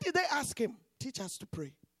 why did they ask him, teach us to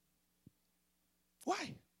pray?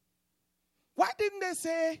 Why? Why didn't they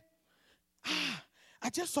say, I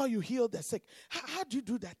just saw you heal the sick. How do you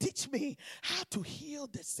do that? Teach me how to heal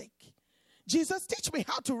the sick. Jesus, teach me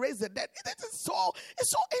how to raise the dead. It's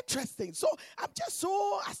so interesting. So I'm just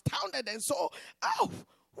so astounded and so, how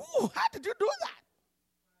did you do that?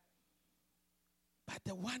 But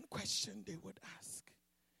the one question they would ask,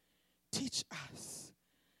 teach us.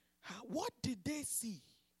 What did they see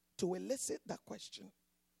to elicit that question?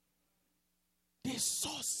 They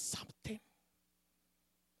saw something.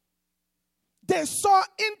 They saw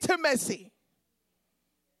intimacy.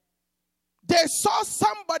 They saw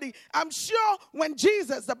somebody. I'm sure when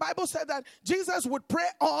the Bible said that Jesus would pray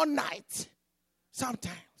all night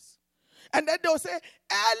sometimes. And then they'll say,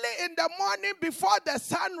 early in the morning before the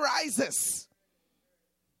sun rises.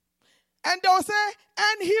 And they'll say,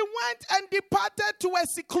 and he went and departed to a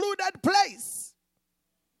secluded place.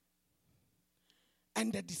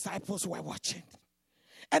 And the disciples were watching.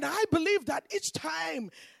 And I believe that each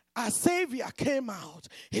time our Savior came out,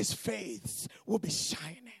 his face will be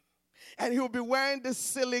shining. And he'll be wearing this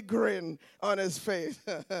silly grin on his face.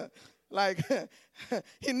 Like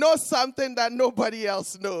he knows something that nobody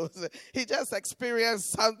else knows. He just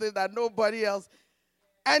experienced something that nobody else.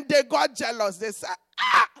 And they got jealous. They said,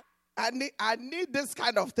 I need this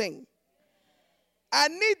kind of thing. I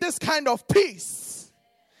need this kind of peace.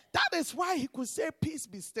 That is why he could say, peace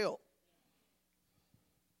be still.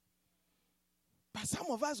 But some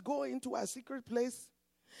of us go into a secret place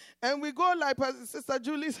and we go like Sister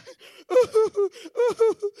Julie said,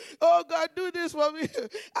 oh God, do this for me.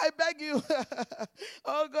 I beg you.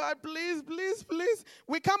 Oh God, please, please, please.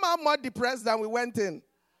 We come out more depressed than we went in.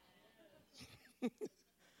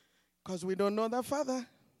 Because we don't know the Father.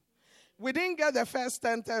 We didn't get the first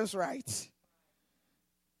sentence right.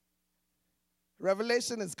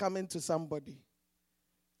 Revelation is coming to somebody.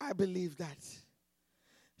 I believe that.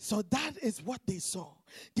 So that is what they saw.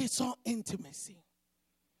 They saw intimacy.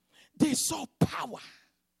 They saw power.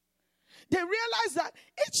 They realized that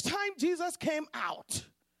each time Jesus came out,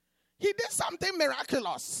 he did something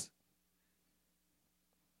miraculous.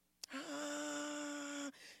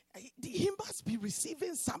 He must be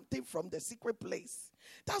receiving something from the secret place.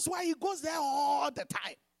 That's why he goes there all the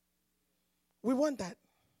time. We want that.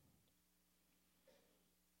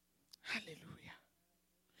 Hallelujah.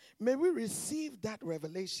 May we receive that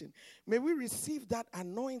revelation. May we receive that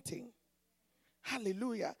anointing.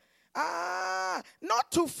 Hallelujah.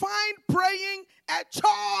 Not to find praying a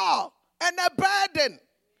chore and a burden.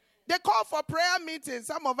 They call for prayer meetings.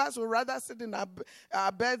 Some of us would rather sit in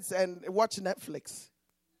our beds and watch Netflix.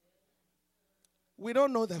 We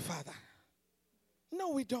don't know the Father.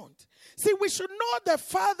 No, we don't. See, we should know the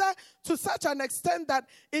Father to such an extent that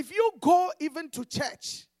if you go even to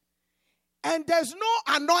church and there's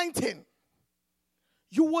no anointing,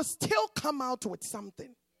 you will still come out with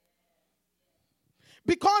something.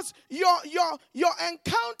 Because your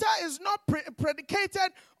encounter is not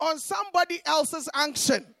predicated on somebody else's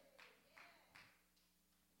unction.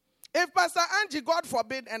 If Pastor Angie, God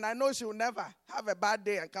forbid, and I know she will never have a bad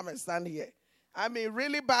day and come and stand here. I mean,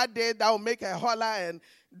 really bad day that will make her holler and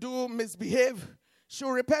do misbehave.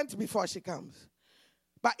 She'll repent before she comes.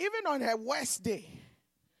 But even on her worst day,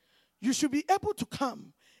 you should be able to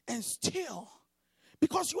come and still,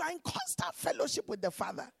 because you are in constant fellowship with the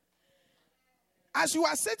Father. As you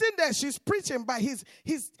are sitting there, she's preaching, but he's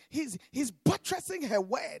buttressing her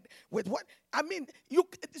word with what, I mean, you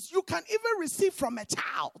can even receive from a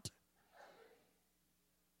child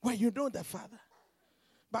when you know the Father.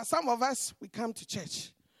 But some of us, we come to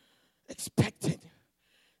church expecting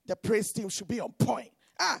the praise team should be on point.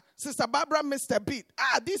 Sister Barbara missed a beat.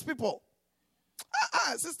 These people.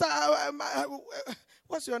 Sister,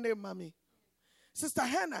 what's your name, Mommy? Sister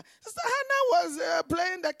Hannah. Sister Hannah was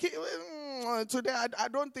playing the key. Today, I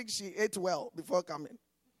don't think she ate well before coming.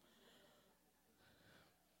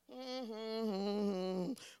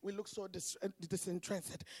 We look so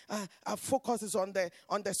disinterested. Our focus is on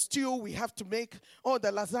the stew we have to make.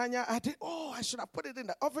 The lasagna. I should have put it in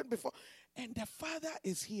the oven before. And the Father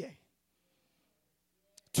is here.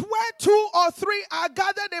 2 or 3 are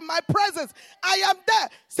gathered in my presence. I am there.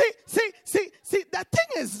 See. The thing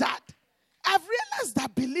is that I've realized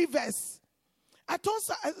that believers. I told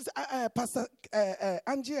Pastor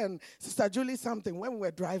Angie and Sister Julie something when we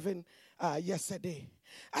were driving yesterday.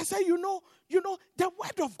 I said, you know, the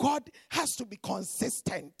word of God has to be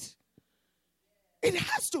consistent. It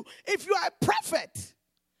has to. If you are a prophet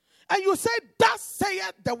and you say, thus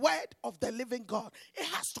saith the word of the living God, it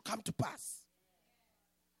has to come to pass.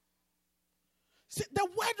 See, the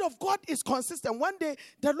word of God is consistent. One day,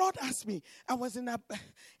 the Lord asked me, I was in a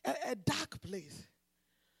dark place.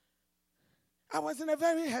 I was in a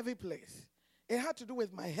very heavy place. It had to do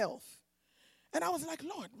with my health. And I was like,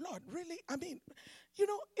 Lord, really? I mean,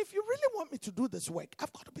 if you really want me to do this work,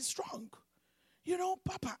 I've got to be strong.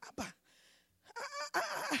 Papa, Abba,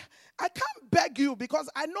 I can't beg you because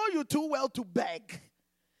I know you too well to beg.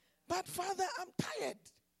 But Father, I'm tired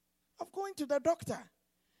of going to the doctor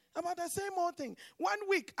about the same old thing. 1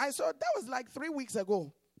 week, that was like 3 weeks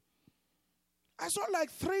ago. I saw like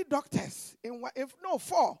 3 doctors,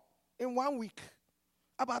 4 in 1 week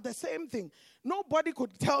about the same thing. Nobody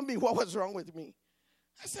could tell me what was wrong with me.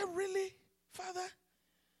 I said, really, Father?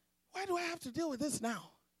 Why do I have to deal with this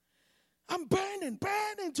now? I'm burning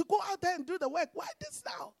to go out there and do the work. Why this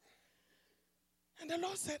now? And the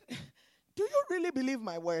Lord said, do you really believe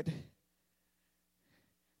my word?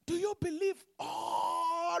 Do you believe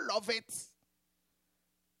all of it?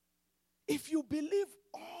 If you believe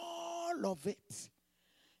all of it,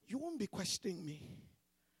 you won't be questioning me.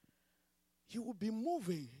 You will be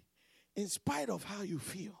moving in spite of how you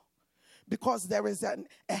feel. Because there is a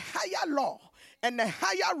higher law and a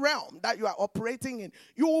higher realm that you are operating in.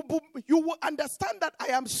 You will understand that I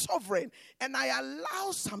am sovereign and I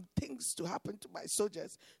allow some things to happen to my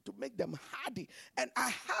soldiers to make them hardy. And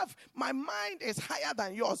my mind is higher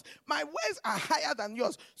than yours. My ways are higher than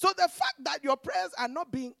yours. So the fact that your prayers are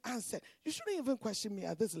not being answered, you shouldn't even question me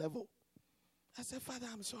at this level. I said, Father,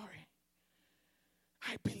 I'm sorry.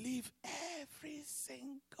 I believe every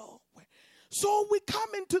single word. So we come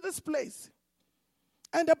into this place.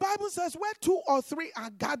 And the Bible says, where 2 or 3 are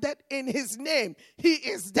gathered in his name, he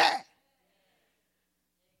is there.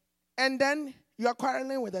 And then you are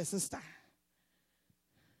quarreling with a sister.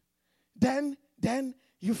 Then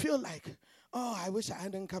you feel like, I wish I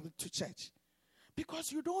hadn't come to church.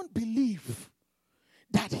 Because you don't believe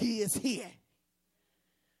that he is here.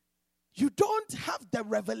 You don't have the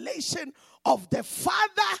revelation of the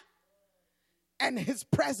Father and his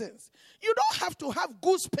presence. You don't have to have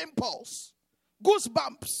goosebumps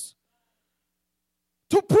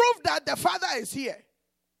to prove that the Father is here.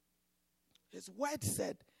 His word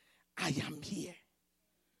said, I am here.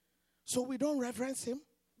 So we don't reverence him.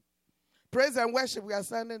 Praise and worship, we are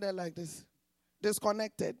standing there like this,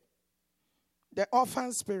 disconnected. The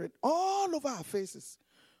orphan spirit all over our faces,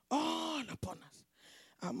 all upon us.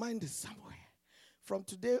 Our mind is somewhere. From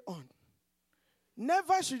today on,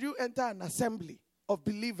 never should you enter an assembly of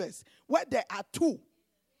believers where there are 2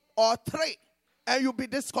 or 3 and you'll be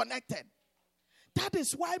disconnected. That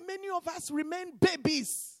is why many of us remain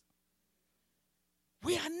babies.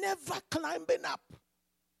 We are never climbing up.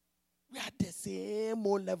 We are at the same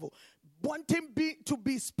old level. Wanting to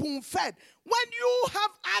be spoon-fed. When you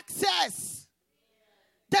have access,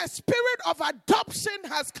 the spirit of adoption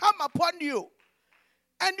has come upon you.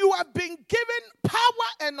 And you have been given power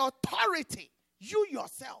and authority, you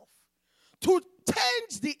yourself, to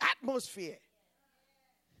change the atmosphere.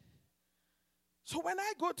 So when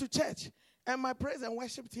I go to church and my praise and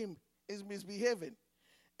worship team is misbehaving,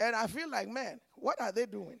 and I feel like, man, what are they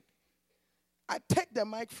doing? I take the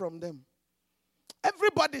mic from them.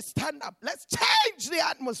 Everybody stand up. Let's change the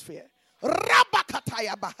atmosphere.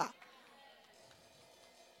 Rabakatayabaha.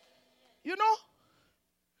 You know,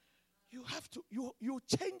 you have to, you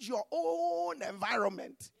change your own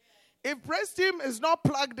environment. If praise team is not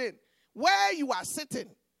plugged in, where you are sitting,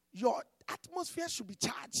 your atmosphere should be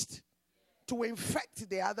charged to infect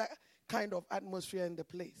the other kind of atmosphere in the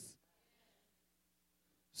place.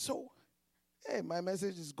 So, hey, my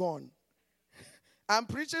message is gone. I'm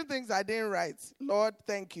preaching things I didn't write. Lord,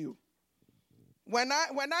 thank you. When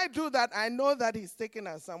I do that, I know that he's taking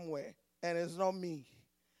us somewhere, and it's not me.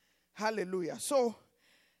 Hallelujah. So,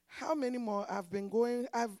 how many more? I've been going.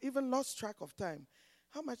 I've even lost track of time.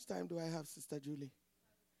 How much time do I have, Sister Julie?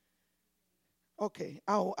 Okay,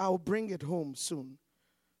 I'll bring it home soon.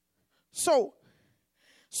 So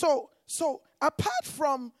apart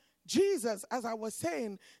from Jesus, as I was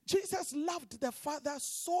saying, Jesus loved the Father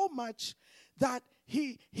so much that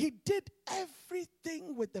he did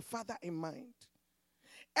everything with the Father in mind.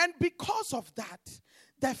 And because of that,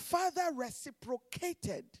 the Father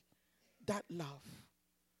reciprocated that love.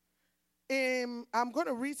 I'm going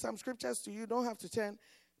to read some scriptures to you. Don't have to turn.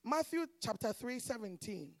 Matthew chapter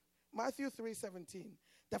 3:17. Matthew 3:17.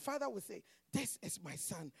 The Father will say, "This is my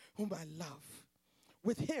Son whom I love.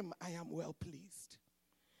 With him I am well pleased."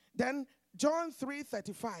 Then John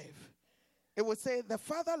 3:35. It will say, "The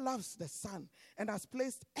Father loves the Son and has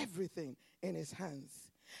placed everything in his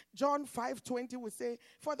hands." John 5:20 will say,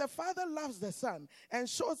 "For the Father loves the Son and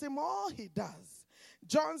shows him all he does."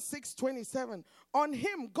 John 6:27, "On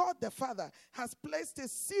him God the Father has placed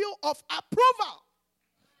his seal of approval."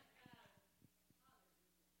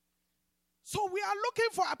 So we are looking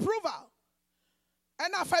for approval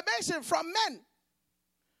and affirmation from men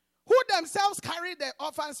who themselves carry the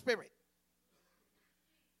orphan spirit.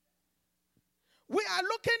 We are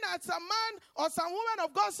looking at some man or some woman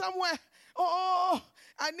of God somewhere. Oh,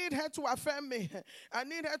 I need her to affirm me. I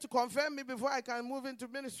need her to confirm me before I can move into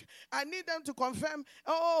ministry. I need them to confirm.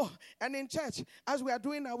 Oh, and in church, as we are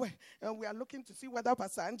doing our way, we are looking to see whether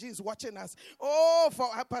Pastor Angie is watching us. Oh, for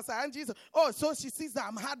Pastor Angie. Oh, so she sees that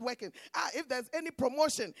I'm hardworking. If there's any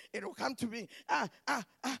promotion, it will come to me.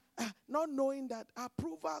 Not knowing that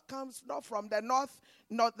approval comes not from the north,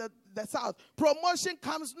 nor the south. Promotion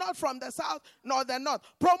comes not from the south, nor the north.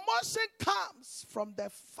 Promotion comes from the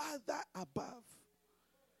Father above.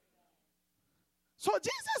 So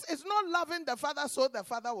Jesus is not loving the Father so the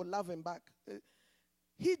Father will love him back.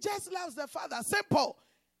 He just loves the Father. Simple.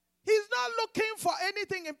 He's not looking for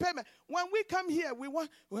anything in payment. When we come here,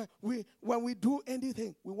 when we do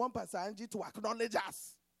anything, we want Pastor Angie to acknowledge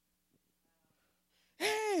us.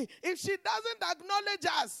 Hey, if she doesn't acknowledge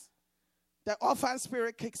us, the orphan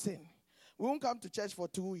spirit kicks in. We won't come to church for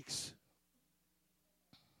 2 weeks.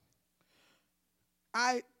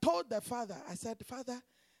 I told the Father, I said, "Father,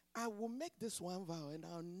 I will make this one vow and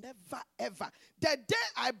I'll never, ever. The day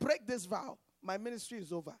I break this vow, my ministry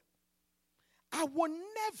is over. I will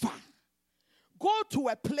never go to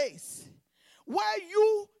a place where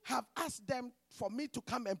you have asked them for me to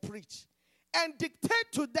come and preach and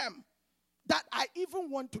dictate to them that I even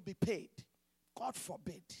want to be paid. God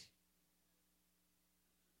forbid.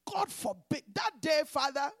 God forbid. That day,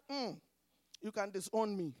 Father, you can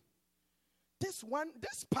disown me. This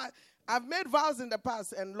part, I've made vows in the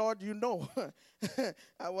past, and Lord, you know,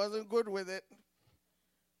 I wasn't good with it.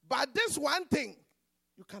 But this one thing,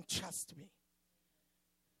 you can trust me.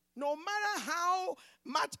 No matter how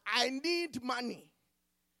much I need money,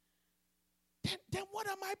 then what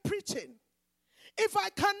am I preaching? If I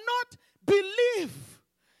cannot believe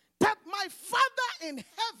that my Father in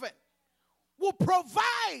heaven will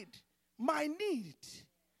provide my need,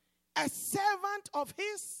 a servant of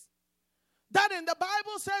his, that in the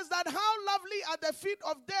Bible says that how lovely are the feet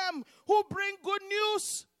of them who bring good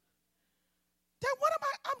news. Then what am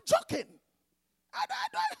I? I'm joking. I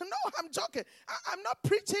don't know I'm joking. I'm not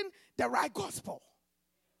preaching the right gospel.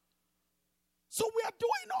 So we are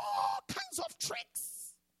doing all kinds of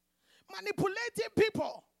tricks, manipulating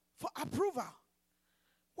people for approval,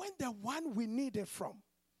 when the one we need it from,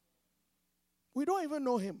 We don't even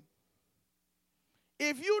know him.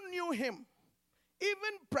 If you knew him,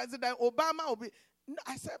 even President Obama will be.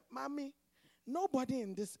 I said, Mommy, nobody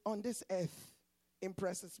on this earth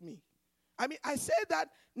impresses me. I mean, I say that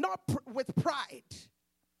not with pride.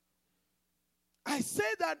 I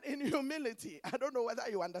say that in humility. I don't know whether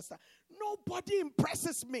you understand. Nobody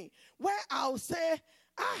impresses me where I'll say,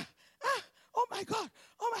 oh my God,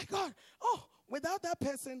 oh, without that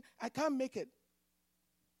person, I can't make it.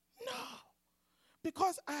 No.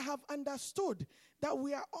 Because I have understood that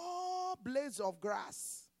we are all blades of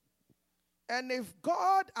grass. And if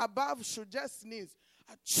God above should just sneeze,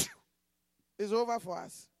 it's over for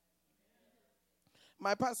us.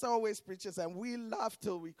 My pastor always preaches and we laugh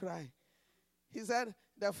till we cry. He said,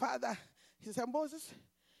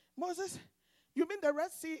 Moses, you mean the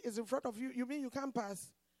Red Sea is in front of you? You mean you can't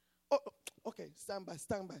pass? Oh, okay, stand by.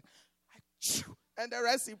 And the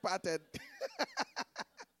Red Sea parted.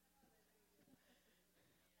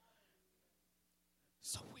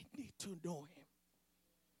 So we need to know him.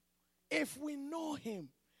 If we know him,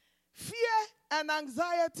 fear and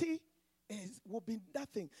anxiety will be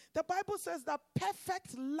nothing. The Bible says that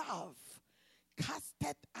perfect love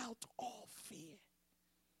casteth out all fear.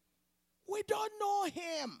 We don't know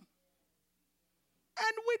him.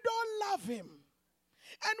 And we don't love him.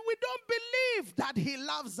 And we don't believe that he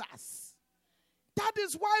loves us. That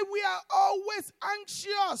is why we are always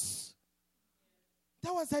anxious.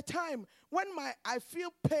 There was a time when I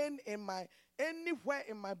feel pain anywhere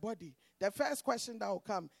in my body. The first question that will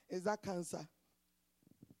come is that cancer.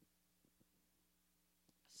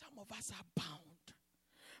 Some of us are bound.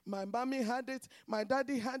 My mommy had it, my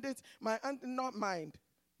daddy had it, my aunt not mine.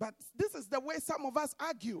 But this is the way some of us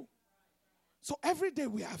argue. So every day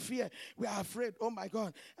we are fear. We are afraid. Oh my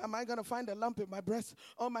God. Am I going to find a lump in my breast?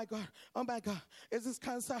 Oh my God. Oh my God. Is this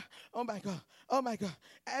cancer? Oh my God. Oh my God.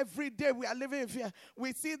 Every day we are living in fear.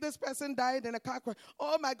 We see this person died in a car crash.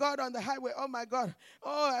 Oh my God, on the highway. Oh my God.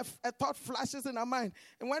 Oh, a thought flashes in our mind.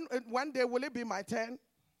 And one day, will it be my turn?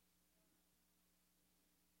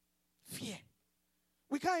 Fear.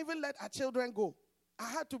 We can't even let our children go. I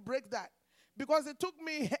had to break that. Because it took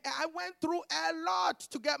me, I went through a lot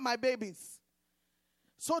to get my babies.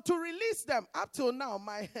 So to release them, up till now,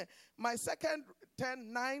 my second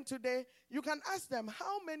 9 today, you can ask them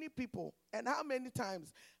how many people and how many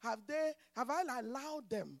times have I allowed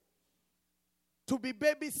them to be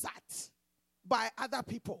babysat by other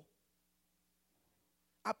people,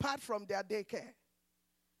 apart from their daycare.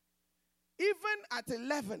 Even at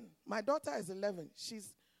 11, my daughter is 11,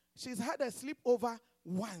 she's had a sleepover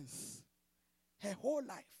once, her whole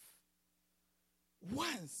life.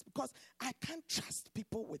 Once, because I can't trust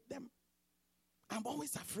people with them. I'm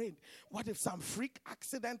always afraid. What if some freak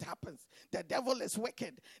accident happens? The devil is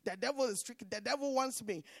wicked. The devil is tricky. The devil wants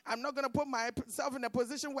me. I'm not going to put myself in a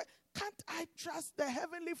position where, can't I trust the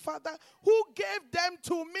Heavenly Father who gave them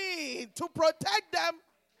to me to protect them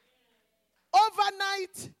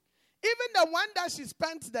overnight? Even the one that she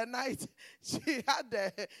spent the night, she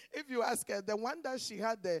had if you ask her, the one that she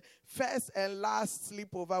had the first and last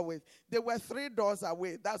sleepover with, they were 3 doors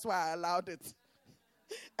away. That's why I allowed it.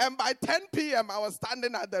 And by 10 p.m., I was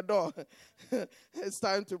standing at the door. It's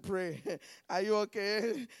time to pray. Are you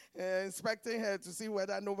okay? Inspecting her to see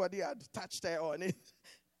whether nobody had touched her on it.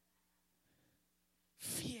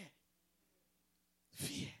 Fear.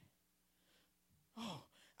 Fear. Oh,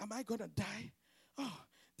 am I going to die? Oh,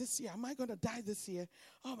 this year, am I going to die this year?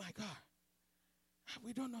 Oh my God.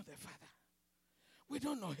 We don't know the Father. We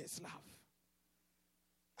don't know his love.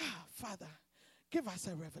 Father, give us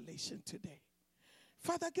a revelation today.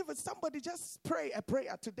 Father, give us, somebody just pray a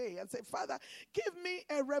prayer today and say, Father, give me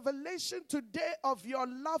a revelation today of your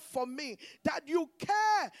love for me, that you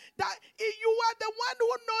care, that you are the one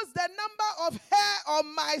who knows the number of hair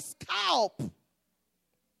on my scalp.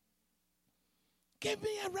 Give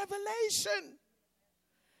me a revelation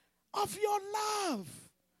of your love,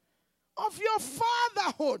 of your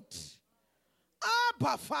fatherhood.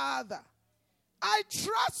 Abba, Father, I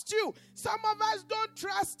trust you. Some of us don't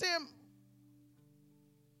trust him.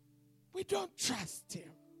 We don't trust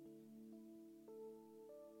him.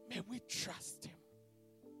 May we trust him.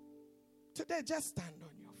 Today, just stand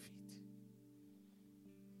on your feet.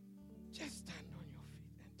 Just stand on your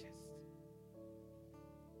feet and just.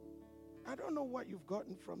 I don't know what you've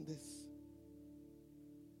gotten from this.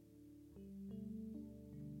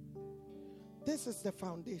 This is the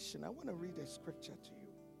foundation. I want to read a scripture to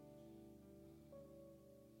you.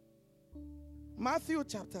 Matthew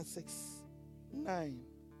chapter 6:9.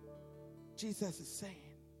 Jesus is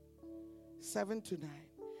saying, 7-9.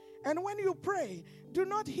 And when you pray, do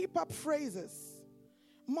not heap up phrases,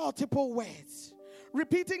 multiple words,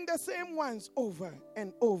 repeating the same ones over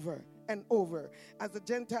and over and over, as the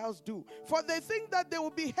Gentiles do. For they think that they will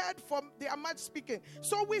be heard from their much speaking.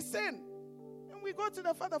 So we sin. And we go to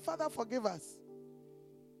the Father, Father, forgive us.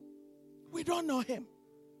 We don't know him.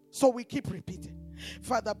 So we keep repeating,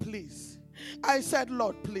 Father, please. I said,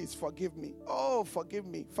 Lord, please forgive me. Oh, forgive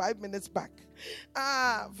me. 5 minutes back.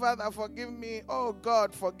 Father, forgive me. Oh,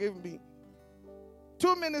 God, forgive me.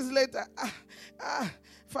 2 minutes later,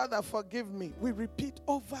 Father, forgive me. We repeat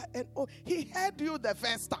over and over. He heard you the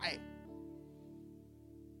first time.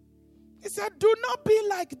 He said, do not be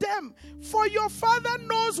like them, for your Father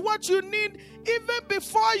knows what you need even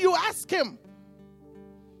before you ask him.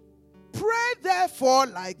 Pray therefore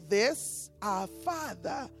like this, our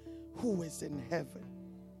Father who is in heaven.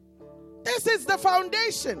 This is the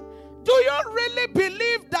foundation. Do you really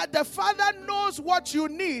believe that the Father knows what you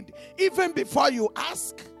need even before you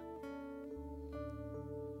ask?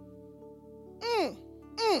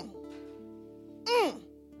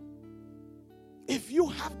 If you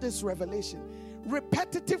have this revelation,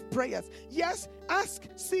 repetitive prayers, yes, ask,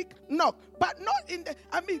 seek, knock, but not in the,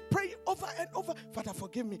 pray over and over, Father,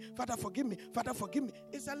 forgive me, Father, forgive me, Father, forgive me.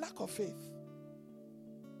 It's a lack of faith.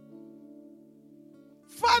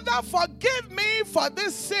 Father, forgive me for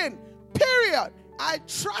this sin, period. I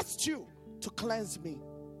trust you to cleanse me.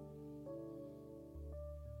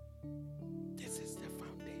 This is the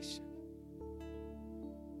foundation.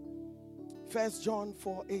 1 John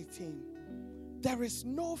 4:18. There is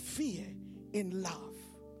no fear in love.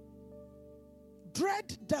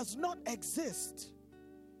 Dread does not exist,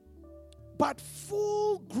 but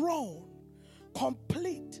full-grown,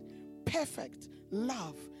 complete, perfect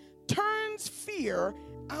love turns fear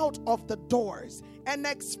out of the doors and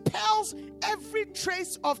expels every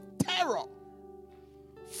trace of terror.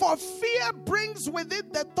 For fear brings with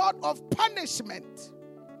it the thought of punishment.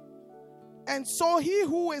 And so he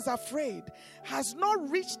who is afraid has not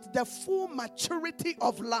reached the full maturity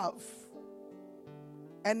of love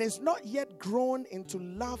and is not yet grown into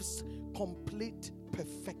love's complete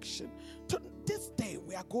perfection. To this day,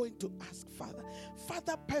 we are going to ask Father,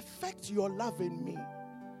 Father, perfect your love in me.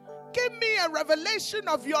 Give me a revelation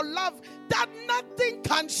of your love that nothing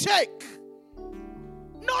can shake.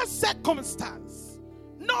 No circumstance,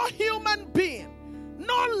 no human being,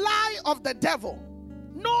 no lie of the devil,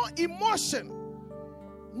 no emotion,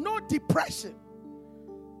 no depression.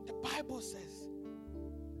 The Bible says,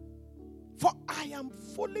 for I am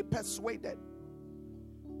fully persuaded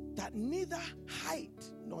that neither height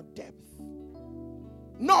nor depth,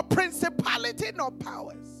 nor principality nor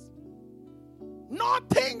powers, nor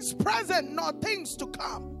things present nor things to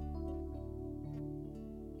come,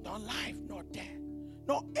 nor life nor death,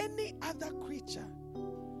 nor any other creature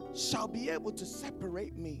shall be able to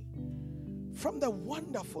separate me from the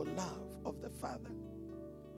wonderful love of the Father